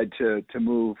decide to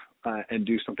move and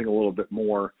do something a little bit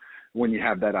more when you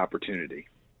have that opportunity.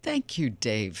 Thank you,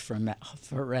 Dave from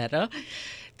Alpharetta.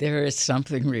 There is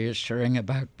something reassuring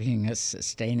about being a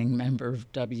sustaining member of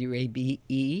WABE.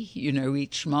 You know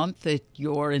each month that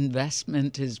your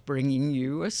investment is bringing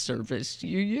you a service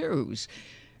you use.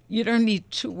 You don't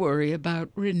need to worry about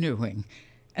renewing.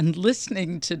 And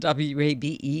listening to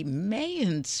WABE may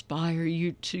inspire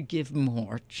you to give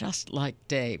more, just like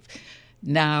Dave.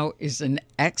 Now is an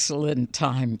excellent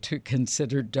time to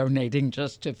consider donating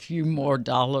just a few more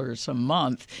dollars a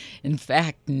month. In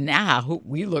fact, now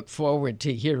we look forward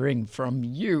to hearing from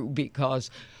you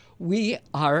because we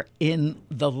are in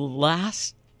the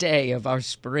last day of our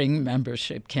spring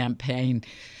membership campaign.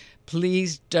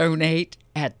 Please donate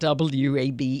at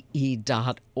wabe.org.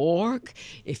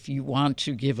 If you want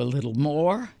to give a little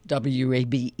more,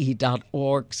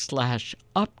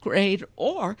 wabe.org/upgrade,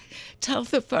 or tell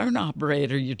the phone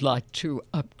operator you'd like to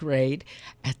upgrade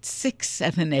at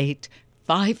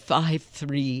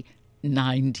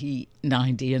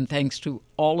 678-553-9090. And thanks to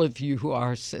all of you who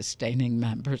are sustaining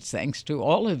members. Thanks to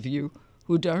all of you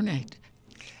who donate.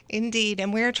 Indeed,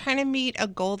 and we're trying to meet a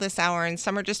goal this hour, and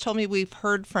Summer just told me we've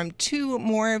heard from 2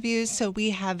 more of you, so we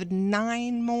have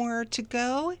 9 more to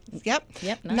go.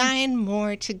 Yep, 9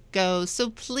 more to go. So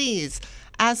please,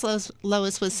 as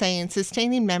Lois was saying,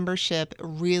 sustaining membership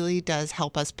really does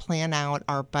help us plan out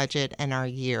our budget and our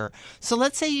year. So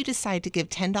let's say you decide to give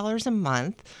 $10 a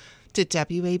month to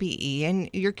WABE, and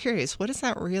you're curious, what does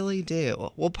that really do?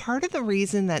 Well, part of the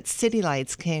reason that City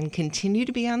Lights can continue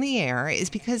to be on the air is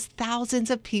because thousands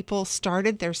of people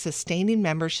started their sustaining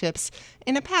memberships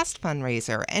in a past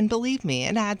fundraiser, and believe me,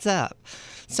 it adds up.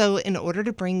 So in order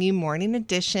to bring you Morning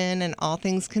Edition and All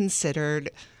Things Considered,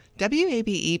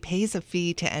 WABE pays a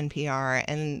fee to NPR,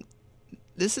 and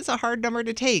this is a hard number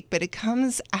to take, but it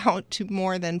comes out to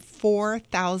more than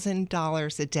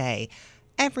 $4,000 a day,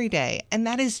 every day, and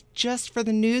that is just for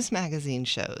the news magazine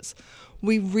shows.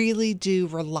 We really do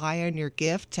rely on your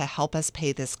gift to help us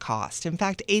pay this cost. In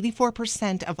fact,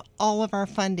 84% of all of our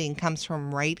funding comes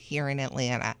from right here in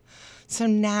Atlanta. So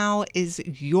now is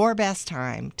your best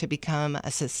time to become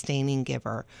a sustaining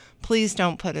giver. Please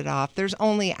don't put it off. There's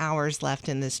only hours left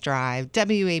in this drive.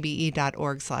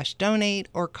 WABE.org/donate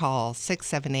or call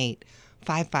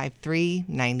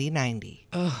 678-553-9090.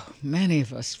 Oh, many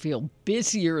of us feel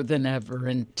busier than ever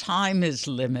and time is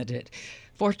limited.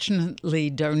 Fortunately,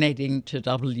 donating to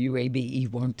WABE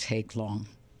won't take long.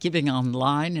 Giving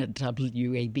online at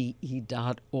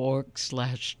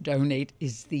wabe.org/donate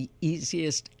is the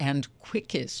easiest and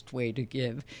quickest way to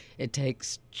give. It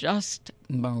takes just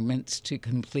moments to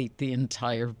complete the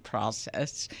entire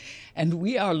process. And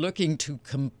we are looking to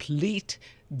complete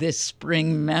this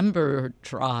spring member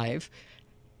drive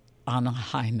on a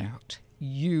high note.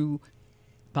 You,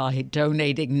 by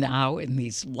donating now in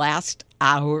these last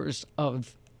hours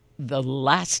of the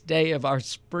last day of our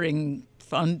spring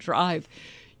fund drive,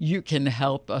 you can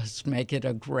help us make it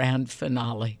a grand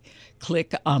finale.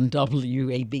 Click on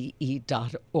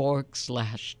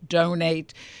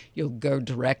wabe.org/donate. You'll go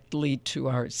directly to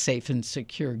our safe and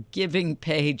secure giving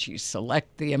page. You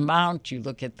select the amount. You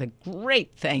look at the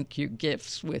great thank you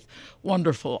gifts with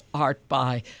wonderful art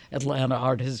by Atlanta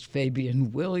artist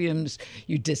Fabian Williams.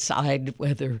 You decide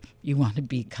whether you want to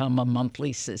become a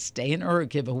monthly sustainer or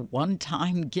give a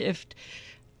one-time gift.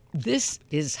 This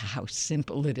is how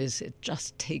simple it is. It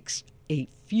just takes a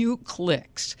few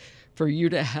clicks for you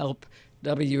to help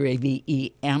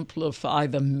WABE amplify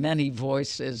the many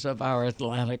voices of our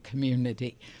Atlanta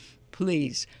community.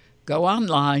 Please go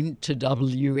online to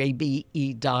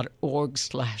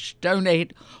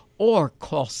wabe.org/donate or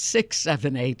call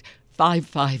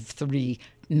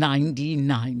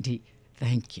 678-553-9090.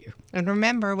 Thank you. And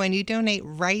remember, when you donate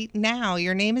right now,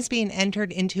 your name is being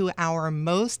entered into our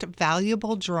most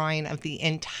valuable drawing of the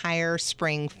entire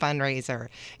spring fundraiser.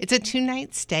 It's a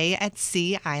 2-night stay at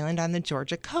Sea Island on the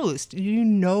Georgia coast. You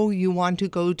know you want to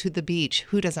go to the beach.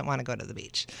 Who doesn't want to go to the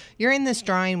beach? You're in this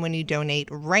drawing when you donate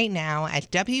right now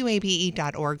at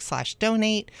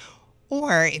wabe.org/donate.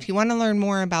 Or if you want to learn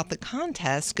more about the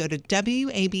contest, go to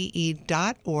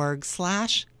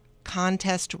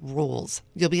wabe.org/contest rules.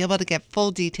 You'll be able to get full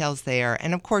details there.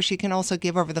 And of course, you can also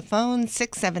give over the phone,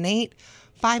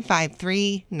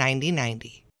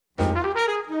 678-553-9090.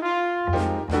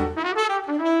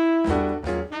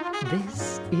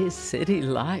 This is City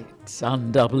Lights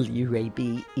on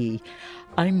WABE.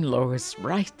 I'm Lois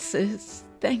Reitzes.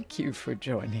 Thank you for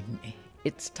joining me.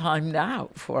 It's time now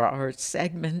for our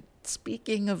segment,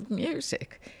 Speaking of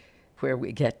Music, where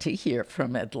we get to hear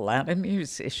from Atlanta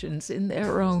musicians in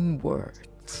their own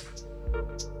words.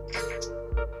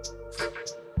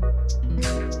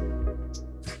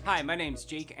 Hi, my name's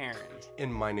Jake Aaron.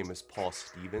 And my name is Paul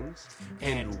Stevens.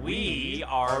 And we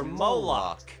are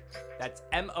Moloch. That's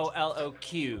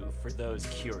MOLOQ for those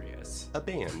curious. A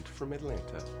band from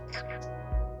Atlanta.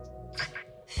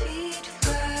 Feet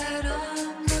flat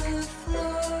on the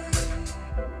floor.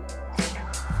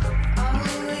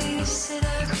 Always sit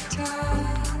up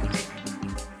tall.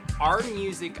 Our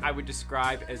music I would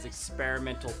describe as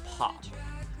experimental pop.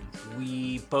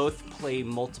 We both play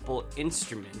multiple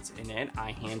instruments in it.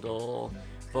 I handle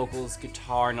vocals,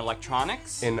 guitar, and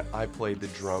electronics. And I play the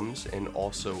drums and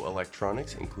also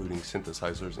electronics, including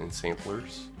synthesizers and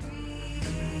samplers.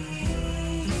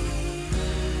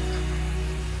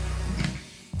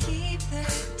 Keep the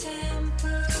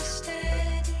tempo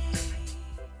steady.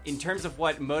 In terms of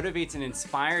what motivates and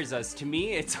inspires us, to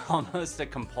me, it's almost a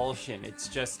compulsion. It's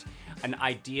just an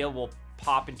idea will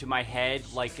pop into my head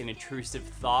like an intrusive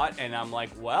thought, and I'm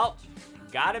like, well,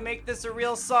 gotta make this a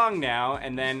real song now.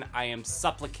 And then I am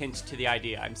supplicant to the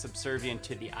idea. I'm subservient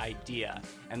to the idea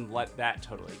and let that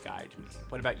totally guide me.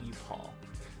 What about you, Paul?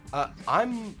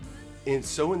 I'm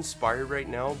so inspired right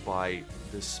now by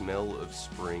the smell of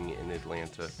spring in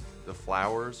Atlanta. The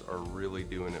flowers are really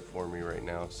doing it for me right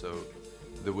now. So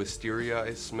the wisteria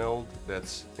I smelled,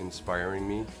 that's inspiring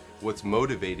me. What's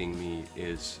motivating me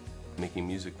is making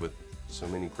music with so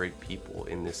many great people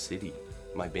in this city,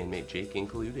 my bandmate Jake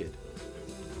included.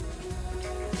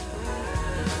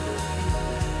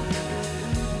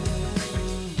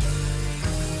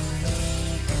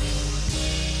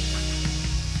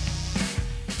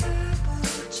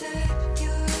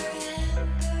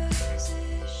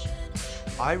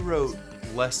 I wrote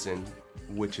Lesson,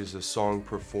 which is a song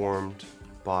performed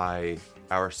by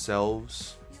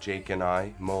ourselves Jake and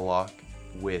I, Moloch,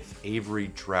 with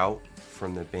Avery Drought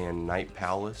from the band Night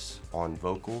Palace on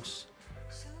vocals.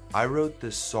 I wrote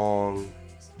this song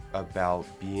about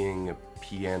being a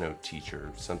piano teacher,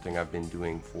 something I've been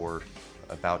doing for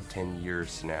about 10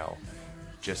 years now,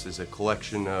 just as a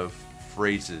collection of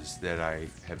phrases that I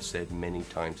have said many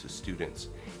times to students.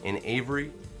 And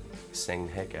Avery sang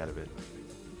the heck out of it.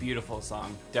 Beautiful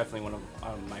song. Definitely one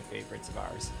of my favorites of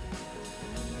ours.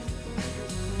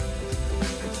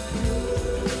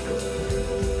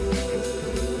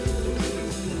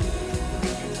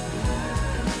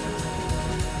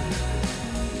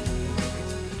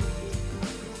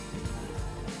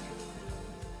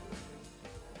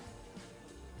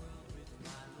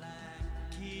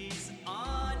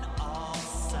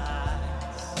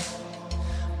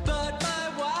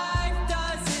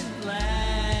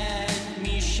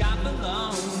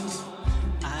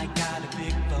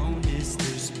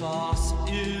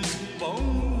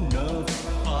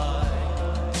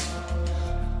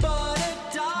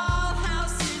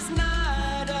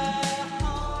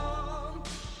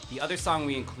 The other song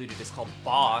we included is called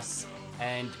Boss,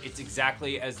 and it's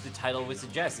exactly as the title would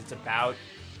suggest. It's about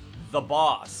the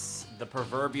boss, the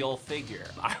proverbial figure.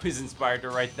 I was inspired to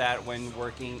write that when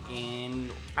working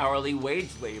in hourly wage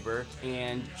labor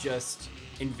and just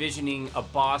envisioning a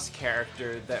boss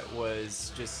character that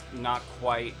was just not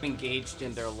quite engaged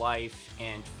in their life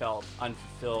and felt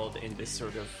unfulfilled in this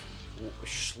sort of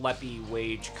schleppy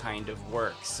wage kind of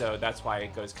work. So that's why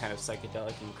it goes kind of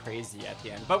psychedelic and crazy at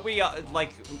the end. But we,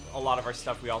 like a lot of our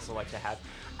stuff, we also like to have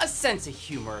a sense of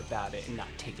humor about it and not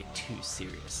take it too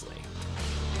seriously.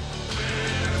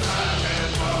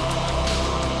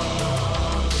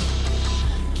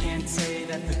 Can't say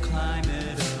that the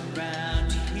climate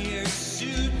around here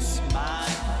suits my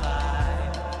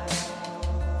vibe,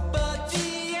 but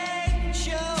the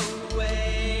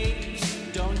HOA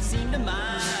don't seem to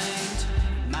mind.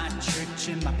 My church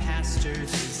and my pastor, they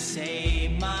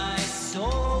say my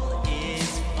soul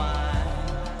is fine,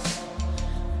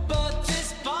 but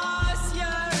this boss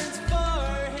yearns for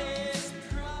his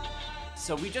pride.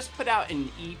 So we just put out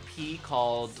an EP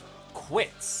called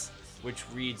Quits, which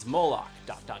reads Moloch, ...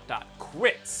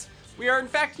 quits. We are in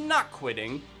fact not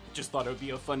quitting, just thought it would be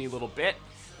a funny little bit.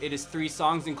 It is 3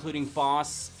 songs, including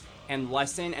Boss and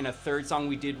Lesson, and a third song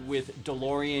we did with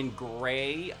DeLorean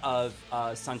Gray of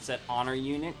Sunset Honor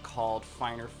Unit called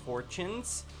Finer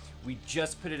Fortunes. We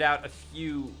just put it out a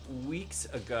few weeks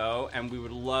ago, and we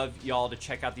would love y'all to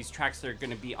check out these tracks that are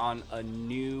going to be on a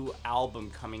new album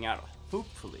coming out,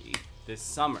 hopefully, this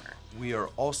summer. We are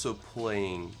also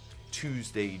playing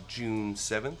Tuesday, June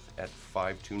 7th at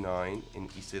 529 in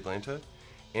East Atlanta,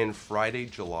 and Friday,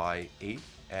 July 8th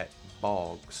at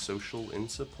Bog Social and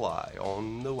Supply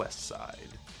on the west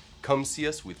side. Come see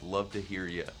us. We'd love to hear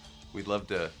you. We'd love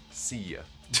to see you.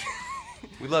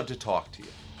 We'd love to talk to you.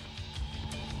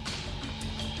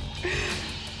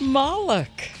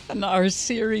 Moloch, in our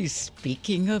series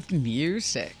Speaking of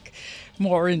Music.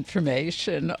 More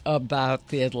information about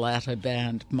the Atlanta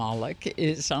band Moloch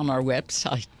is on our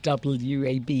website,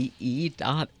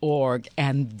 wabe.org,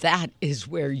 and that is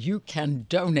where you can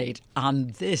donate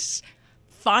on this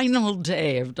final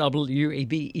day of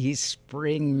WABE's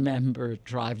Spring Member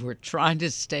Drive. We're trying to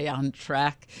stay on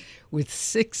track with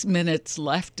 6 minutes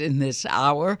left in this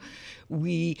hour.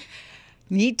 We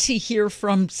need to hear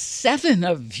from 7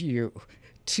 of you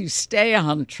to stay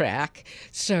on track.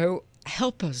 So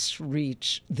help us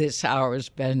reach this hour's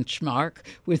benchmark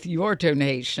with your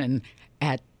donation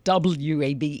at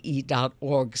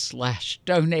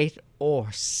wabe.org/donate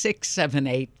or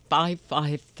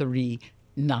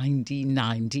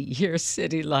 678-553-9090. Here's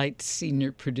City Lights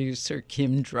senior producer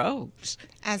Kim Droves.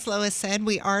 As Lois said,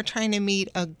 we are trying to meet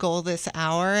a goal this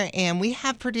hour, and we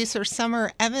have producer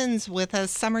Summer Evans with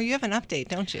us. Summer, you have an update,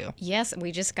 don't you? Yes,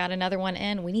 we just got another one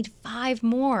in. We need 5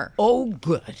 more. Oh,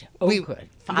 good. Good.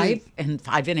 5 and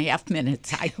 5.5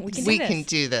 minutes. We can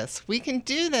do this. We can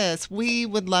do this. We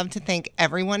would love to thank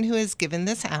everyone who has given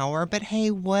this hour, but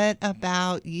hey, what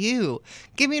about you?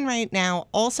 Giving right now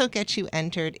also gets you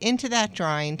entered into that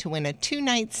drawing to win a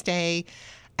 2-night stay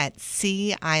at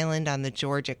Sea Island on the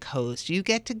Georgia coast. You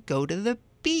get to go to the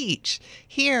beach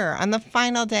here on the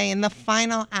final day in the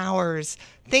final hours.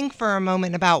 Think for a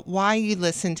moment about why you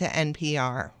listen to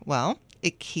NPR. Well,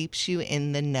 it keeps you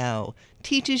in the know,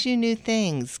 teaches you new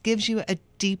things, gives you a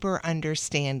deeper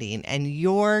understanding, and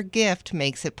your gift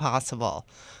makes it possible.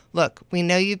 Look, we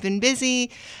know you've been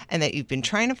busy and that you've been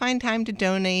trying to find time to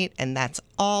donate, and that's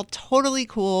all totally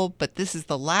cool, but this is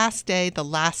the last day, the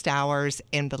last hours,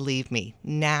 and believe me,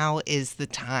 now is the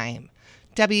time.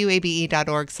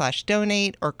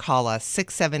 wabe.org/donate, or call us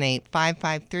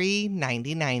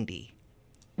 678-553-9090.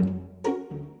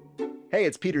 Hey,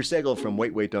 it's Peter Sagal from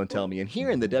Wait, Wait, Don't Tell Me, and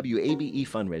here in the WABE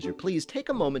fundraiser, please take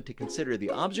a moment to consider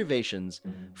the observations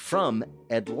from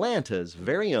Atlanta's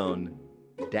very own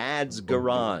Dad's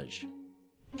Garage.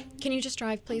 Can you just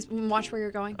drive, please, and watch where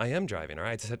you're going? I am driving, all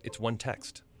right? It's one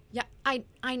text. Yeah, I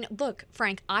know. Look,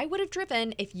 Frank, I would have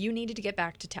driven if you needed to get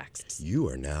back to texts. You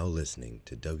are now listening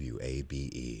to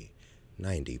WABE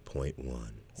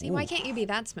 90.1. See, why can't you be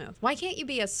that smooth? Why can't you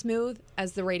be as smooth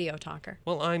as the radio talker?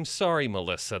 Well, I'm sorry,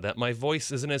 Melissa, that my voice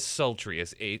isn't as sultry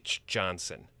as H.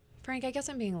 Johnson. Frank, I guess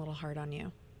I'm being a little hard on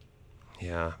you.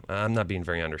 Yeah, I'm not being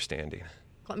very understanding.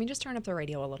 Let me just turn up the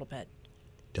radio a little bit.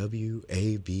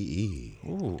 WABE.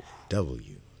 Ooh.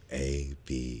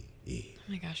 WABE. Oh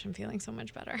my gosh, I'm feeling so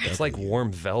much better. It's like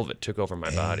warm velvet took over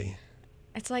my body.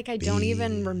 It's like I don't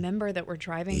even remember that we're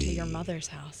driving to your mother's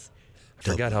house. I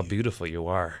forgot how beautiful you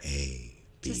are.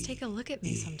 Just take a look at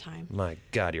me sometime. My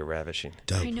God, you're ravishing.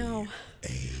 I know.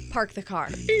 Park the car.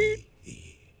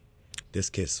 This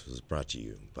kiss was brought to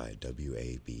you by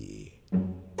WABE.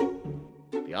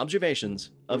 The observations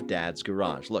of Dad's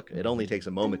Garage. Look, it only takes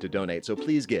a moment to donate, so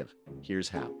please give. Here's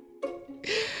how.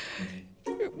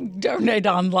 Donate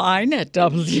online at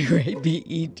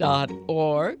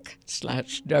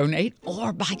wabe.org/donate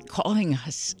or by calling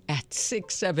us at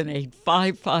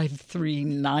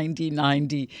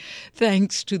 678-553-9090.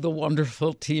 Thanks to the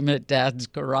wonderful team at Dad's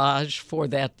Garage for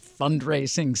that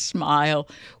fundraising smile.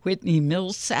 Whitney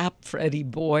Millsap, Freddie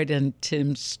Boyd, and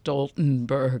Tim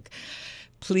Stoltenberg.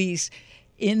 Please,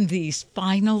 in these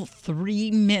final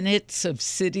 3 minutes of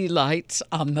City Lights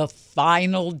on the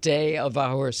final day of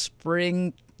our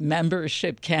spring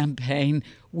membership campaign,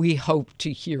 we hope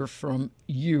to hear from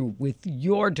you with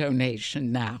your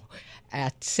donation now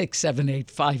at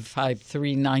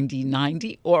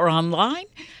 678-553-9090 or online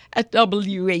at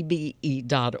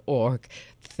wabe.org.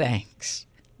 Thanks.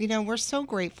 You know, we're so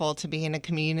grateful to be in a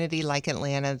community like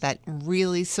Atlanta that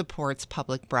really supports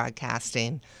public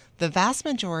broadcasting. The vast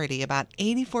majority, about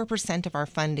 84% of our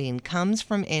funding, comes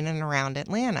from in and around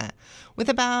Atlanta, with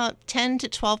about 10 to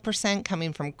 12%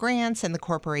 coming from grants and the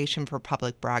Corporation for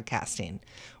Public Broadcasting.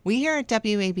 We here at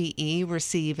WABE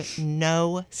receive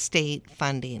no state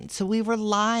funding, so we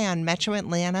rely on Metro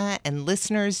Atlanta and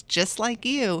listeners just like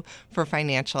you for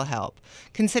financial help.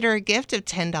 Consider a gift of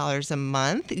 $10 a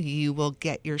month. You will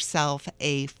get yourself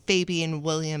a Fabian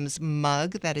Williams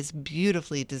mug that is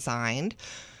beautifully designed.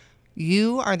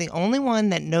 You are the only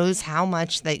one that knows how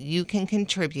much that you can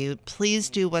contribute. Please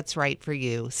do what's right for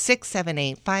you.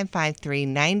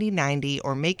 678-553-9090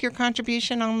 or make your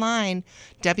contribution online,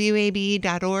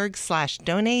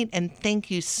 wabe.org/donate, and thank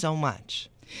you so much.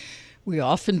 We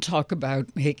often talk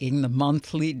about making the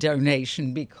monthly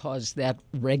donation because that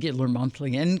regular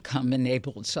monthly income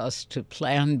enables us to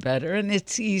plan better, and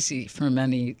it's easy for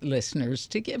many listeners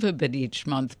to give a bit each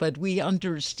month, but we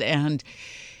understand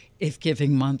if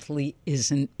giving monthly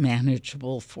isn't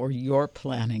manageable for your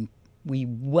planning. We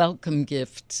welcome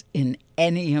gifts in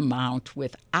any amount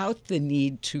without the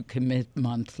need to commit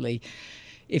monthly.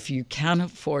 If you can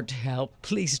afford to help,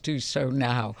 please do so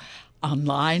now.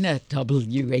 Online at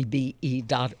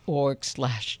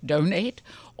wabe.org/donate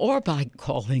or by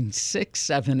calling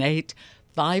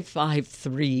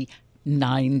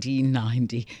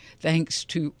 678-553-9090. Thanks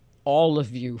to all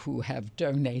of you who have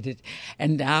donated.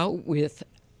 And now, with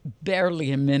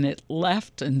barely a minute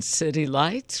left in City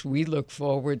Lights, we look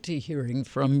forward to hearing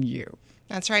from you.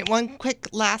 That's right. One quick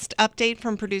last update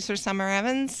from producer Summer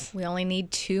Evans. We only need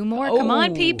 2 more. Come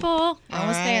on, people.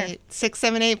 Almost there.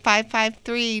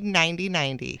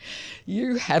 678-553-9090.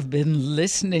 You have been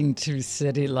listening to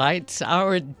City Lights,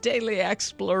 our daily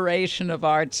exploration of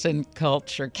arts and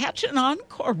culture. Catch an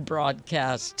encore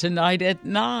broadcast tonight at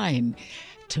 9.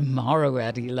 Tomorrow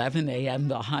at 11 a.m.,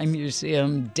 the High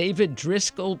Museum David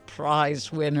Driscoll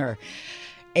Prize winner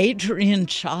Adrian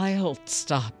Child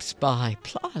stops by.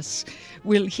 Plus,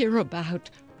 we'll hear about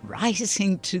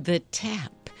Rising to the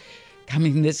Tap,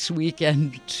 coming this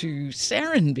weekend to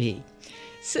Serenbe.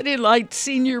 City Light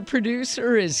senior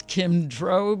producer is Kim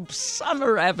Drobe.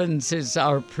 Summer Evans is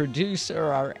our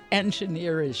producer. Our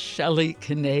engineer is Shelley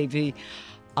Canavy.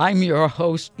 I'm your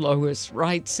host, Lois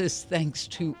Reitzes. Thanks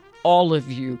to all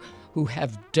of you who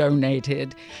have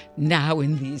donated. Now,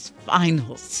 in these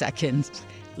final seconds,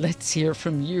 let's hear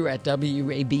from you at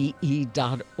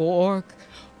wabe.org or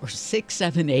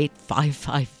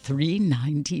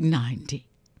 678-553-9090.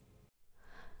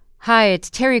 Hi,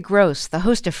 it's Terry Gross, the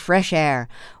host of Fresh Air.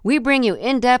 We bring you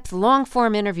in-depth,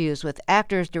 long-form interviews with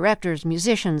actors, directors,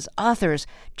 musicians, authors,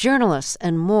 journalists,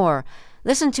 and more.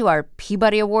 Listen to our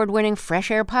Peabody Award-winning Fresh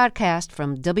Air podcast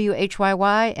from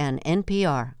WHYY and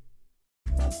NPR.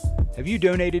 Have you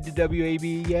donated to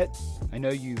WABE yet? I know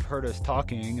you've heard us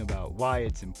talking about why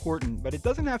it's important, but it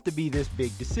doesn't have to be this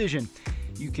big decision.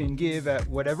 You can give at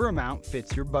whatever amount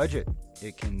fits your budget.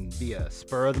 It can be a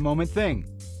spur-of-the-moment thing.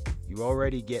 You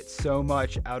already get so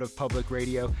much out of public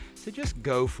radio, so just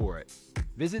go for it.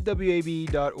 Visit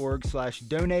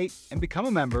WABE.org/donate and become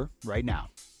a member right now.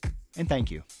 And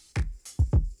thank you.